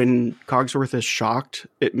when Cogsworth is shocked,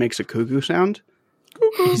 it makes a cuckoo sound.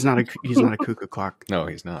 He's not a cuckoo clock. No,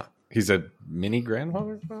 he's not. He's a mini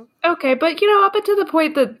grandfather clock? Okay, but up until the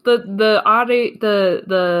point that the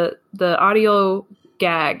audio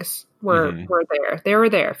gags were there. They were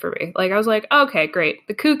there for me. Like, I was like, okay, great.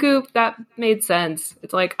 The cuckoo, that made sense.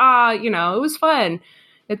 It's like, it was fun.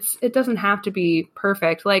 It doesn't have to be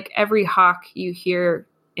perfect. Like, every hawk you hear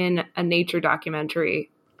in a nature documentary,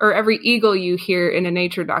 or every eagle you hear in a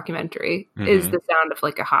nature documentary is the sound of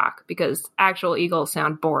like a hawk, because actual eagles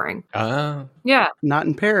sound boring. Yeah. Not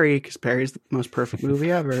in Perry, because Perry's the most perfect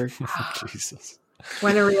movie ever. Jesus.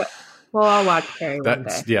 When are we? Well, I'll watch Perry one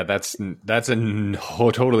day. Yeah, that's a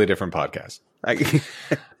totally different podcast.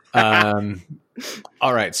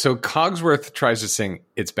 All right, so Cogsworth tries to sing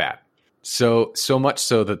 "It's Bad," So much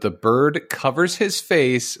so that the bird covers his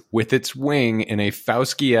face with its wing in a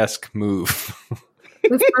Fauci-esque move.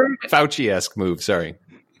 Fauci-esque move, sorry.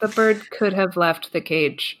 The bird could have left the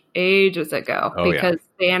cage ages ago because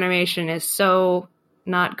the animation is so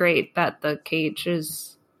not great that the cage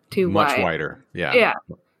is too much wider. Yeah. Yeah.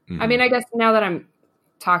 Mm-hmm. I mean, I guess now that I'm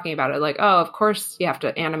talking about it, like, oh, of course you have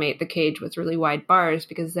to animate the cage with really wide bars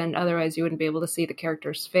because then otherwise you wouldn't be able to see the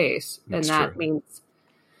character's face. That's and that true. Means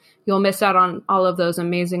you'll miss out on all of those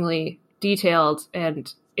amazingly detailed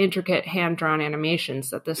and intricate hand-drawn animations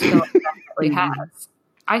that this film definitely has.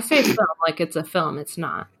 I say film like it's a film. It's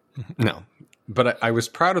not. No. But I was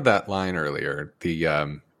proud of that line earlier.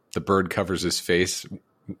 The bird covers his face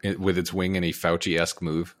with its wing in a Fauci-esque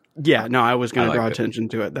move. Yeah, no, I was going to draw attention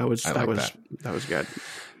to it. That was good.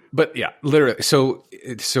 But yeah, literally. So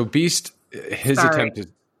Beast, his attempt is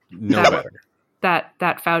better. That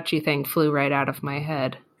Fauci thing flew right out of my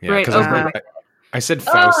head. Yeah, right over I said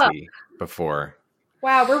Fauci before.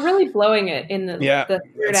 Wow, we're really blowing it in the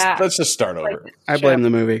third act. Let's just start over. I blame the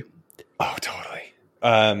movie. Oh,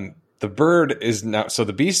 totally. The bird is now. So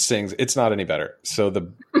the Beast sings. It's not any better. So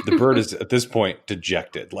the bird is at this point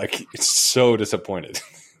dejected. Like, it's so disappointed.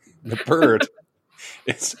 The bird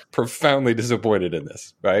is profoundly disappointed in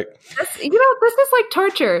this. Right? This is like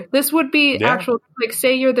torture. This would be actual. Like,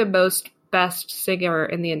 say you're the best singer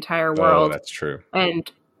in the entire world. Oh, that's true.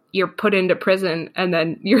 And you're put into prison, and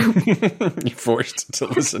then you're forced to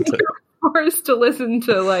listen to.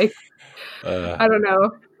 Like, I don't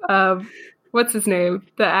know. What's his name?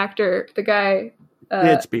 The actor, the guy.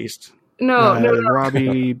 It's Beast. No.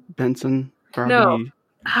 Robbie Benson. No.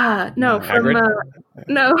 Thomas.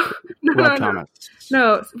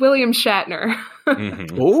 No, William Shatner.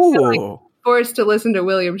 Mm-hmm. Oh. Forced to listen to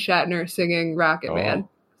William Shatner singing Rocket Man.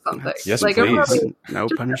 Something. Yes, like, please. No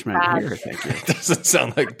punishment here. Thank you. It doesn't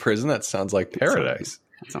sound like prison. That sounds like paradise.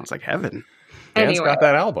 That sounds like heaven. Dan's got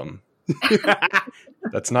that album.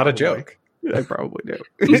 That's not a joke. I probably do.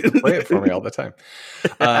 He used to play it for me all the time.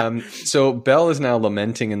 So Belle is now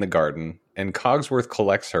lamenting in the garden, and Cogsworth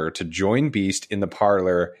collects her to join Beast in the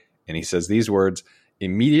parlor, and he says these words,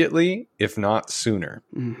 immediately, if not sooner.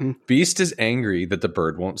 Mm-hmm. Beast is angry that the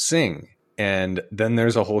bird won't sing. And then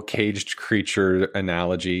there's a whole caged creature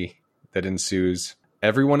analogy that ensues.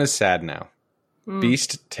 Everyone is sad now.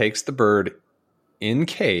 Beast takes the bird in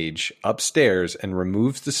cage upstairs and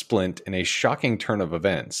removes the splint in a shocking turn of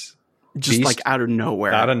events. Just Beast, like out of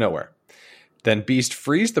nowhere. Out of nowhere. Then Beast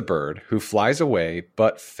frees the bird, who flies away,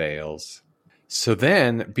 but fails. So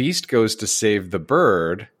then Beast goes to save the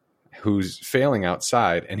bird, who's failing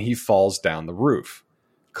outside, and he falls down the roof.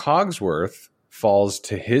 Cogsworth falls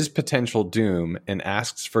to his potential doom and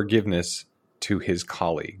asks forgiveness to his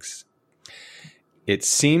colleagues. It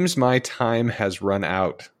seems my time has run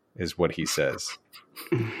out, is what he says.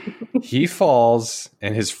 He falls,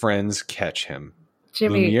 and his friends catch him.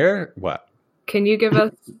 Jimmy, Lumiere, what? Can you give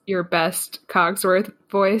us your best Cogsworth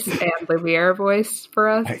voice and Lumiere voice for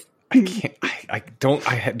us? I can't. I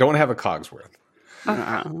don't have a Cogsworth.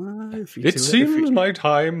 It seems my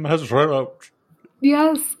time has run out.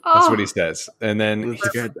 Yes. That's what he says. And then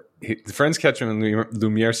the friends catch him, and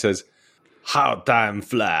Lumiere says, how time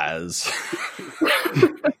flies.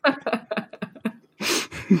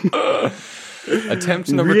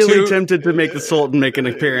 Attempt number 2. Really tempted to make the Sultan make an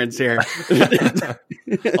appearance here.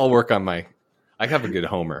 I'll work on I have a good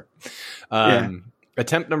Homer.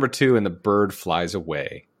 Attempt number 2, and the bird flies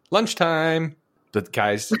away. Lunchtime.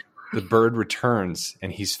 The bird returns,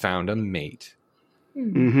 and he's found a mate.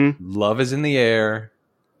 Mm-hmm. Love is in the air.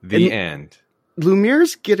 The end.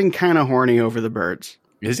 Lumiere's getting kind of horny over the birds.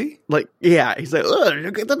 Is he? Like, yeah. He's like, oh,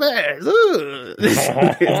 look at the birds.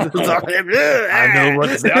 I know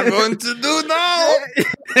what they're going to do now.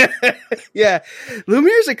 Yeah.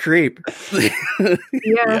 Lumiere's a creep.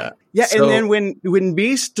 Yeah. Yeah. So, and then when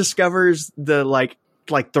Beast discovers the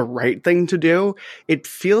the right thing to do, it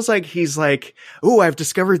feels like he's like, oh, I've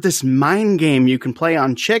discovered this mind game you can play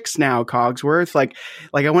on chicks now, Cogsworth. Like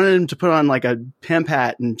I wanted him to put on like a pimp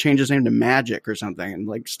hat and change his name to Magic or something and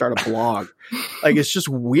like start a blog. Like, it's just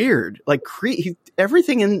weird. Like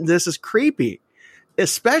everything in this is creepy,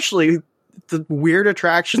 especially the weird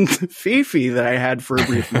attraction to Fifi that I had for a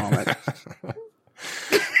brief moment.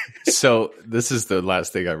 So this is the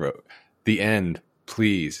last thing I wrote. The end.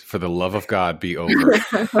 Please, for the love of God, be over.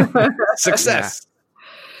 Success.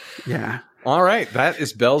 Yeah. All right. That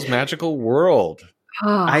is Belle's Magical World.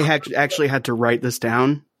 I actually had to write this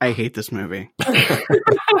down. I hate this movie.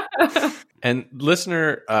 And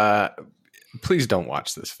listener, please don't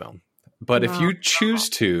watch this film. But if you choose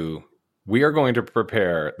to, we are going to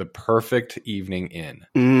prepare the perfect evening in.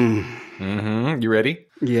 You ready?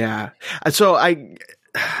 Yeah. So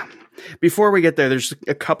before we get there, there's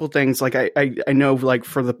a couple things. Like I know, like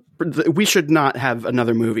we should not have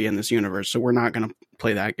another movie in this universe, so we're not going to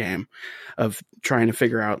play that game of trying to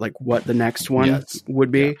figure out like what the next one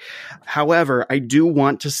would be. Yeah. However, I do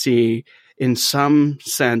want to see, in some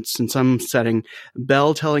sense, in some setting,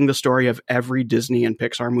 Belle telling the story of every Disney and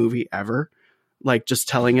Pixar movie ever. Like just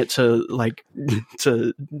telling it to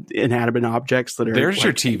inanimate objects that are. There's like,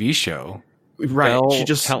 your TV show, right? Belle, she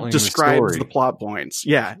just describes the plot points.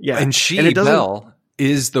 Yeah, and Belle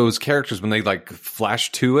is those characters when they like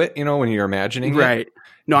flash to it. You know, when you're imagining right. it.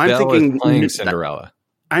 No, I'm Belle thinking is playing Cinderella.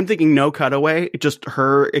 I'm thinking no cutaway, just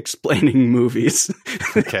her explaining movies.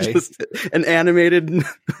 Okay. Just an animated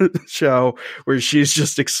show where she's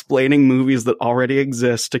just explaining movies that already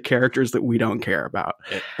exist to characters that we don't care about.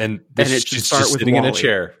 And it should start with sitting Wally. in a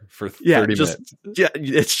chair for 30 minutes. Yeah,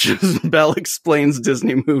 it's just Belle explains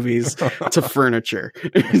Disney movies to furniture.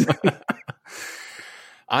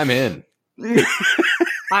 I'm in.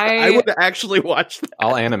 I would actually watch that.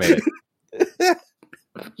 I'll animate it.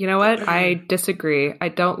 You know what? I disagree. I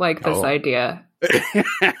don't like this idea.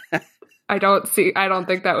 I don't think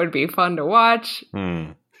that would be fun to watch.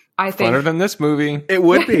 I think funner than this movie. It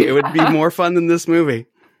would be. It would be more fun than this movie.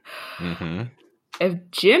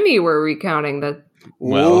 If Jimmy were recounting the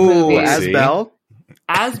movie as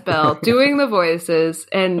Belle, doing the voices,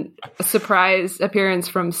 and a surprise appearance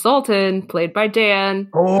from Sultan, played by Dan.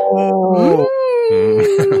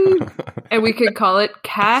 And we could call it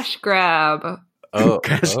Cash Grab.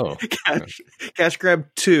 Cash Grab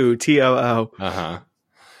 2, TOO.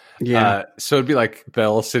 Yeah. So it'd be like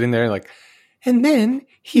Belle sitting there like, and then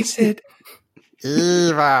he said,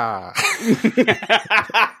 Eva.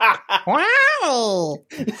 Wow.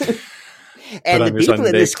 And the people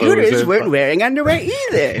in the scooters weren't wearing underwear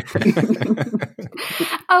either.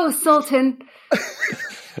 Oh, Sultan.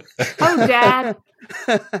 Oh, Dad.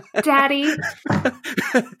 Daddy.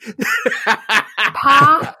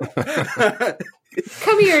 Pa.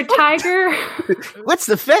 Come here, tiger. What's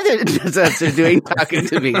the feather that's doing talking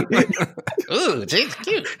to me? Ooh, she's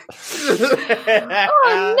cute.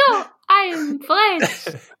 Oh, no. I am flesh.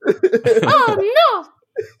 Oh, no.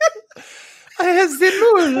 I have the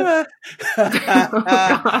moon. Oh,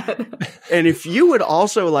 God. And if you would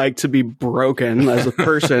also like to be broken as a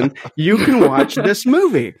person, you can watch this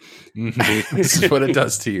movie. This is what it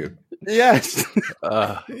does to you. Yes. It's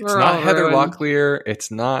not Heather Locklear.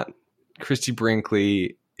 It's not Christy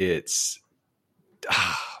Brinkley. It's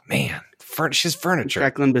man, she's furniture.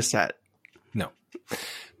 Jacqueline Bisset. No.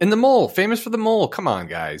 And the Mole, famous for the Mole. Come on,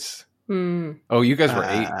 guys. Oh, you guys were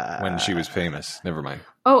 8 when she was famous. Never mind.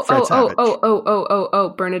 Oh,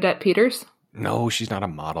 Bernadette Peters? No, she's not a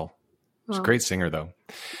model. She's a great singer, though.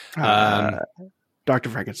 Dr.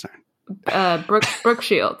 Frankenstein. Brooke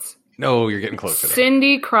Shields. No, you're getting closer.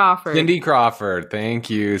 Cindy Crawford. Cindy Crawford. Thank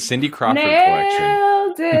you. Cindy Crawford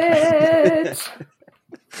Nailed it.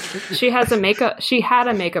 She had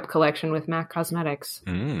a makeup collection with MAC Cosmetics.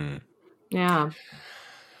 Yeah.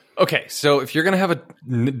 Okay, so if you're going to have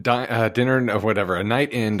a dinner of whatever, a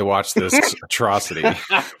night in to watch this atrocity,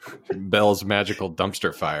 Belle's Magical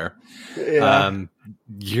Dumpster Fire,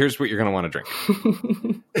 here's what you're going to want to drink.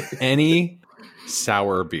 Any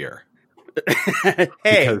sour beer. Hey.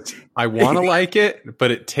 Because I want to like it,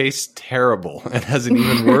 but it tastes terrible and has an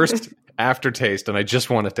even worse aftertaste, and I just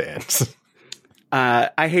want it to end.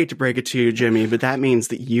 I hate to break it to you, Jimmy, but that means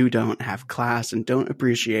that you don't have class and don't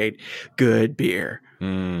appreciate good beer.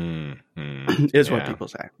 Is what people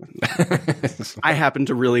say. I happen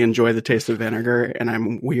to really enjoy the taste of vinegar, and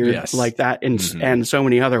I'm weird like that in so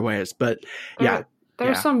many other ways. But yeah,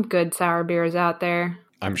 there's some good sour beers out there.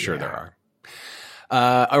 I'm sure there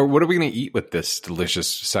are. Or what are we going to eat with this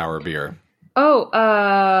delicious sour beer? Oh,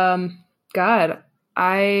 God,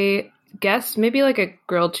 I guess maybe like a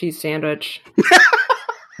grilled cheese sandwich.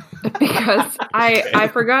 Because I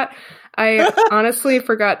forgot. I honestly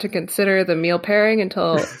forgot to consider the meal pairing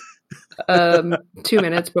until 2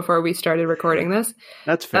 minutes before we started recording this.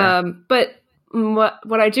 That's fair. But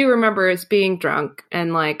what I do remember is being drunk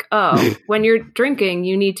and like, when you're drinking,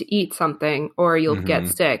 you need to eat something or you'll get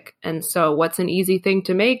sick. And so what's an easy thing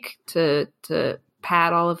to make to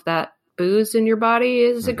pad all of that booze in your body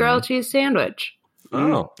is a grilled cheese sandwich.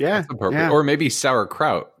 Oh, yeah. That's appropriate. Yeah. Or maybe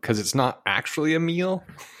sauerkraut because it's not actually a meal.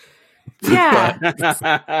 Yeah.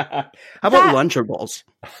 How about Lunchables?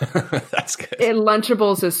 That's good.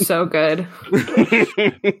 Lunchables is so good.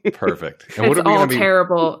 Perfect. And it's all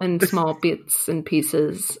terrible in small bits and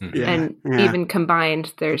pieces. And even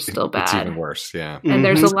combined, they're still bad. It's even worse, yeah. And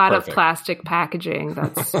there's a lot of plastic packaging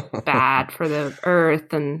that's bad for the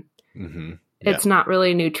earth. And it's not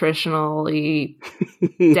really nutritionally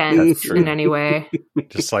dense in any way.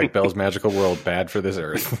 Just like Belle's Magical World, bad for this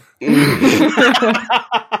earth.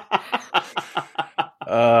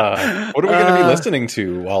 What are we going to be listening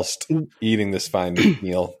to whilst eating this fine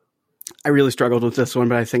meal? I really struggled with this one,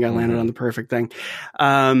 but I think I landed on the perfect thing.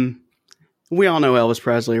 We all know Elvis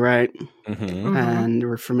Presley, right? And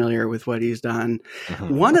we're familiar with what he's done.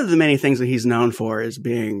 One of the many things that he's known for is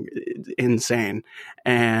being insane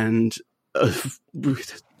and a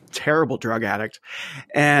terrible drug addict.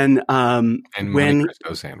 And Monte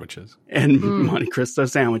Cristo sandwiches. And Monte Cristo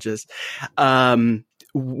sandwiches.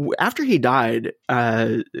 After he died,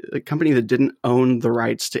 a company that didn't own the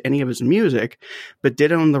rights to any of his music, but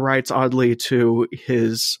did own the rights, oddly, to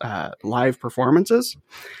his live performances,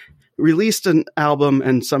 released an album,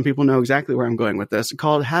 and some people know exactly where I'm going with this,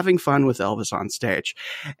 called Having Fun with Elvis on Stage.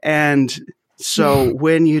 And so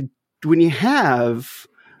when you have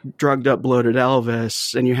drugged up, bloated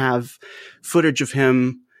Elvis, and you have footage of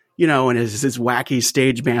him, you know, and his wacky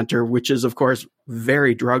stage banter, which is, of course,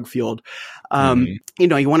 very drug fueled. You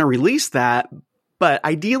know, you want to release that, but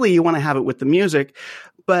ideally you want to have it with the music,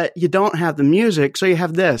 but you don't have the music. So you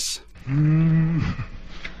have this. We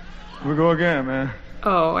go again, man.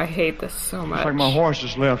 Oh, I hate this so much. It's like my horse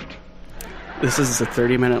just left. This is a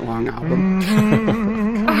 30-minute long album.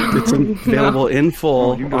 It's available in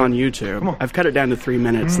full on YouTube. I've cut it down to 3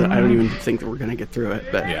 minutes. That I don't even think that we're going to get through it,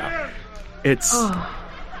 but it's...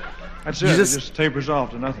 That's it. It just tapers off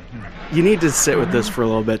to nothing. You need to sit with this for a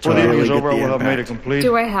little bit. When the really evening's over, we'll have made it complete.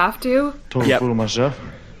 Do I have to? Total fool of myself.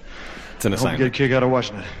 It's an assignment. I hope you get a kick out of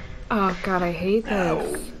watching it. Oh, God, I hate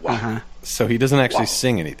this. So he doesn't actually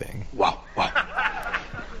sing anything. One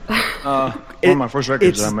of my first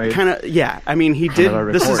records that I made. Kind of, I mean, he did.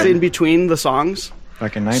 This is in between the songs.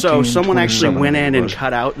 Back in 1927. So someone actually went in and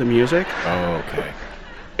cut out the music. Oh, okay.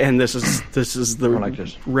 And this is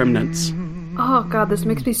the remnants. Oh God, this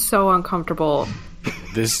makes me so uncomfortable.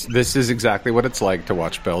 This is exactly what it's like to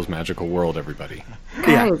watch Belle's Magical World, everybody.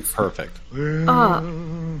 Guys. Perfect.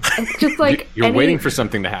 It's just like you're waiting for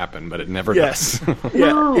something to happen, but it never does.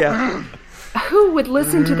 Who would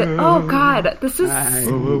listen to the? Oh God, this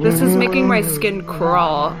is making my skin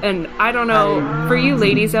crawl. And I don't know, for you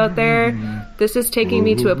ladies out there, this is taking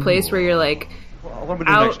me to a place where you're like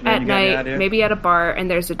out at night, maybe at a bar, and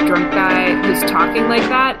there's a drunk guy who's talking like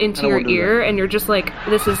that into your ear, and you're just like,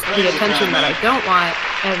 this is the attention that I don't want,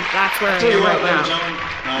 and that's where I am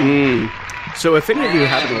right now. So if any of you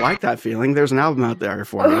happen to like that feeling, there's an album out there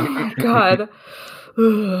for you. Oh my God.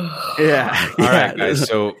 Yeah. All right, guys.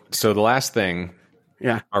 So the last thing,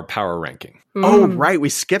 our power ranking. Oh, right. We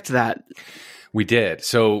skipped that. We did.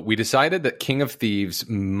 So we decided that King of Thieves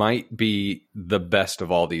might be the best of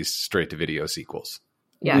all these straight-to-video sequels.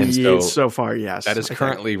 Yeah. So far, yes. That is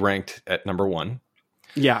currently ranked at number 1.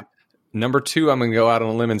 Yeah. Number 2, I'm going to go out on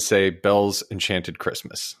a limb and say Belle's Enchanted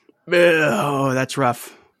Christmas. Oh, that's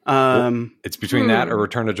rough. It's between that or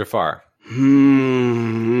Return to Jafar.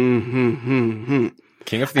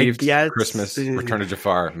 King of Thieves, Christmas, Return to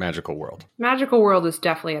Jafar, Magical World. Magical World is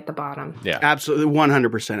definitely at the bottom. Yeah. Absolutely,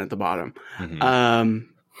 100% at the bottom.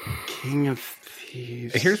 King of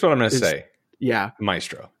Thieves. Here's what I'm going to say. Yeah.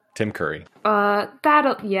 Maestro, Tim Curry. That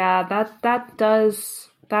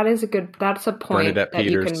is a good, that's a point Bernadette that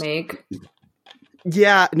Peters. You can make.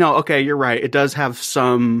 Yeah, no, okay, you're right. It does have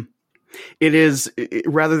some...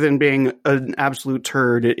 rather than being an absolute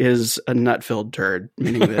turd, it is a nut-filled turd,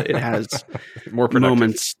 meaning that it has more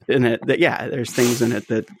moments in it that, there's things in it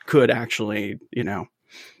that could actually,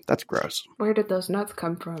 that's gross. Where did those nuts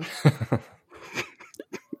come from?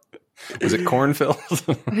 Was it cornfilled?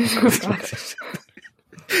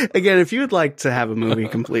 Again, if you would like to have a movie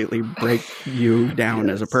completely break you down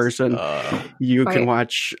as a person, you can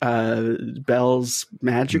watch Belle's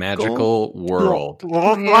Magical World.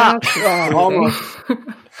 Almost.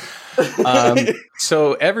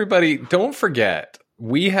 So everybody, don't forget,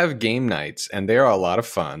 we have game nights, and they are a lot of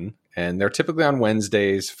fun. And they're typically on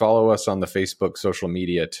Wednesdays. Follow us on the Facebook social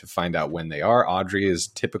media to find out when they are. Audrey is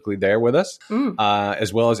typically there with us,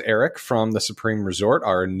 as well as Eric from the Supreme Resort,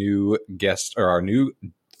 our new guest, or our new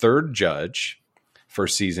third judge for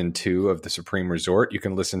season 2 of the Supreme Resort. You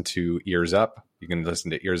can listen to Ears Up. You can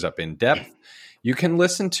listen to Ears Up in Depth. You can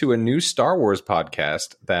listen to a new Star Wars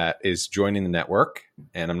podcast that is joining the network.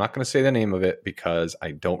 And I'm not going to say the name of it because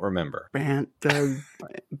I don't remember. Bantha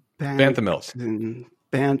Mills.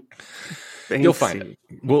 You'll find it.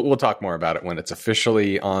 We'll talk more about it when it's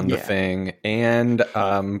officially on the thing. And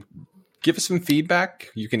give us some feedback.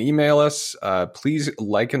 You can email us. Please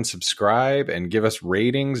like and subscribe and give us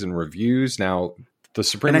ratings and reviews. Now, the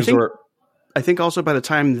Supreme Resort. I think also by the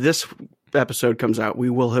time this episode comes out, we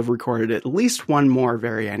will have recorded at least one more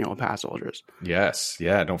Very Annual Pass holders. Yes.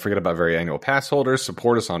 Yeah. Don't forget about Very Annual Pass holders.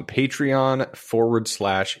 Support us on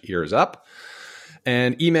Patreon/earsup.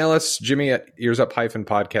 And email us, Jimmy at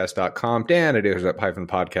earsup-podcast.com, Dan at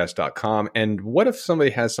earsup-podcast.com. And what if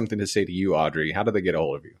somebody has something to say to you, Audrey? How do they get a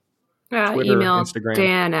hold of you? Twitter, email Instagram?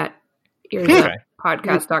 Dan at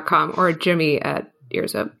earsup-podcast.com or Jimmy at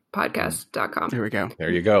earsup-podcast.com. There we go.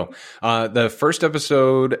 There you go. The first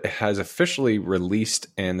episode has officially released,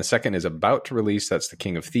 and the second is about to release. That's The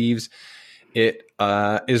King of Thieves. It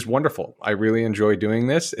is wonderful. I really enjoy doing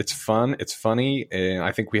this. It's fun. It's funny. And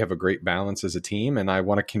I think we have a great balance as a team. And I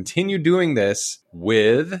want to continue doing this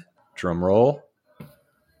with, drum roll,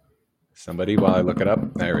 somebody while I look it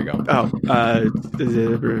up. There we go.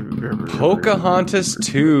 Pocahontas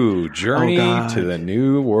 2, Journey to the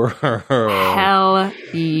New World. Hell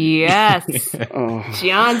yes.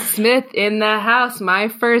 John Smith in the house. My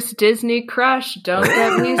first Disney crush. Don't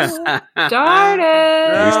get me started.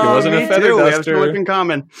 At least it wasn't a feather duster. We have some in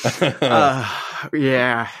common.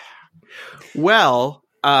 Yeah. Well,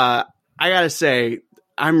 I got to say,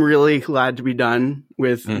 I'm really glad to be done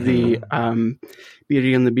with the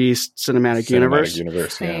Beauty and the Beast cinematic universe.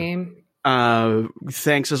 Same.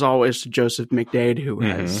 Thanks as always to Joseph McDade, who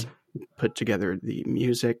has put together the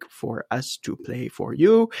music for us to play for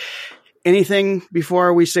you. Anything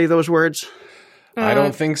before we say those words? I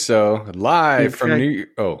don't think so. Live from New York.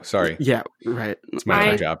 Oh, sorry. Yeah, right. It's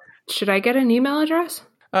my job. Should I get an email address?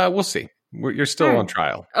 We'll see. You're still on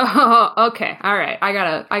trial. Oh, okay. All right. I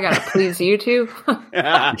gotta please you two.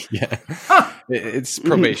 Yeah. It's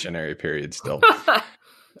probationary period still.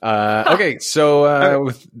 Okay. So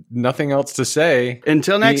with nothing else to say.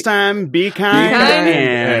 Until next time, be kind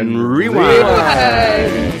and rewind.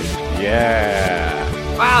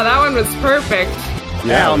 Yeah. Wow, that one was perfect.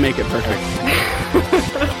 Yeah, I'll make it perfect.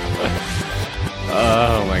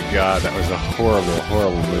 Oh my God. That was a horrible,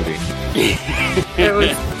 horrible movie. It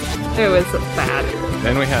was bad.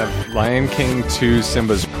 Then we have Lion King 2,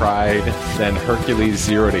 Simba's Pride. Then Hercules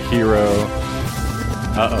 0 to Hero.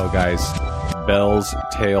 Uh-oh, guys. Belle's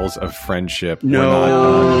Tales of Friendship.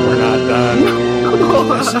 No. We're not done.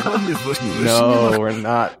 No, we're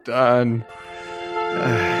not done.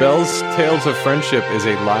 Belle's Tales of Friendship is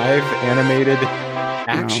a live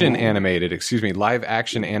action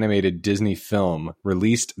animated Disney film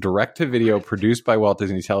released direct to video, produced by Walt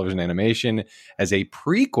Disney Television Animation as a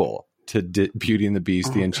prequel to Beauty and the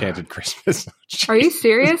Beast: The Enchanted Christmas. Are you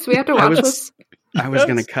serious? We have to watch this? I was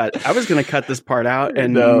gonna cut this part out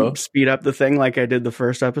and speed up the thing like I did the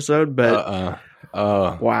first episode, but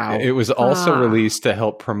wow. It was also released to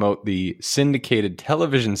help promote the syndicated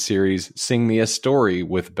television series Sing Me a Story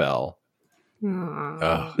with Belle.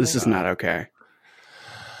 This is not okay.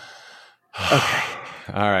 Okay.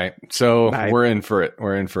 All right. So we're in for it.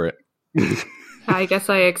 I guess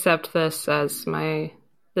I accept this as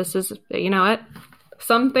this is, you know what?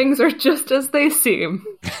 Some things are just as they seem.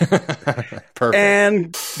 Perfect.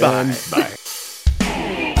 And bye. Bye.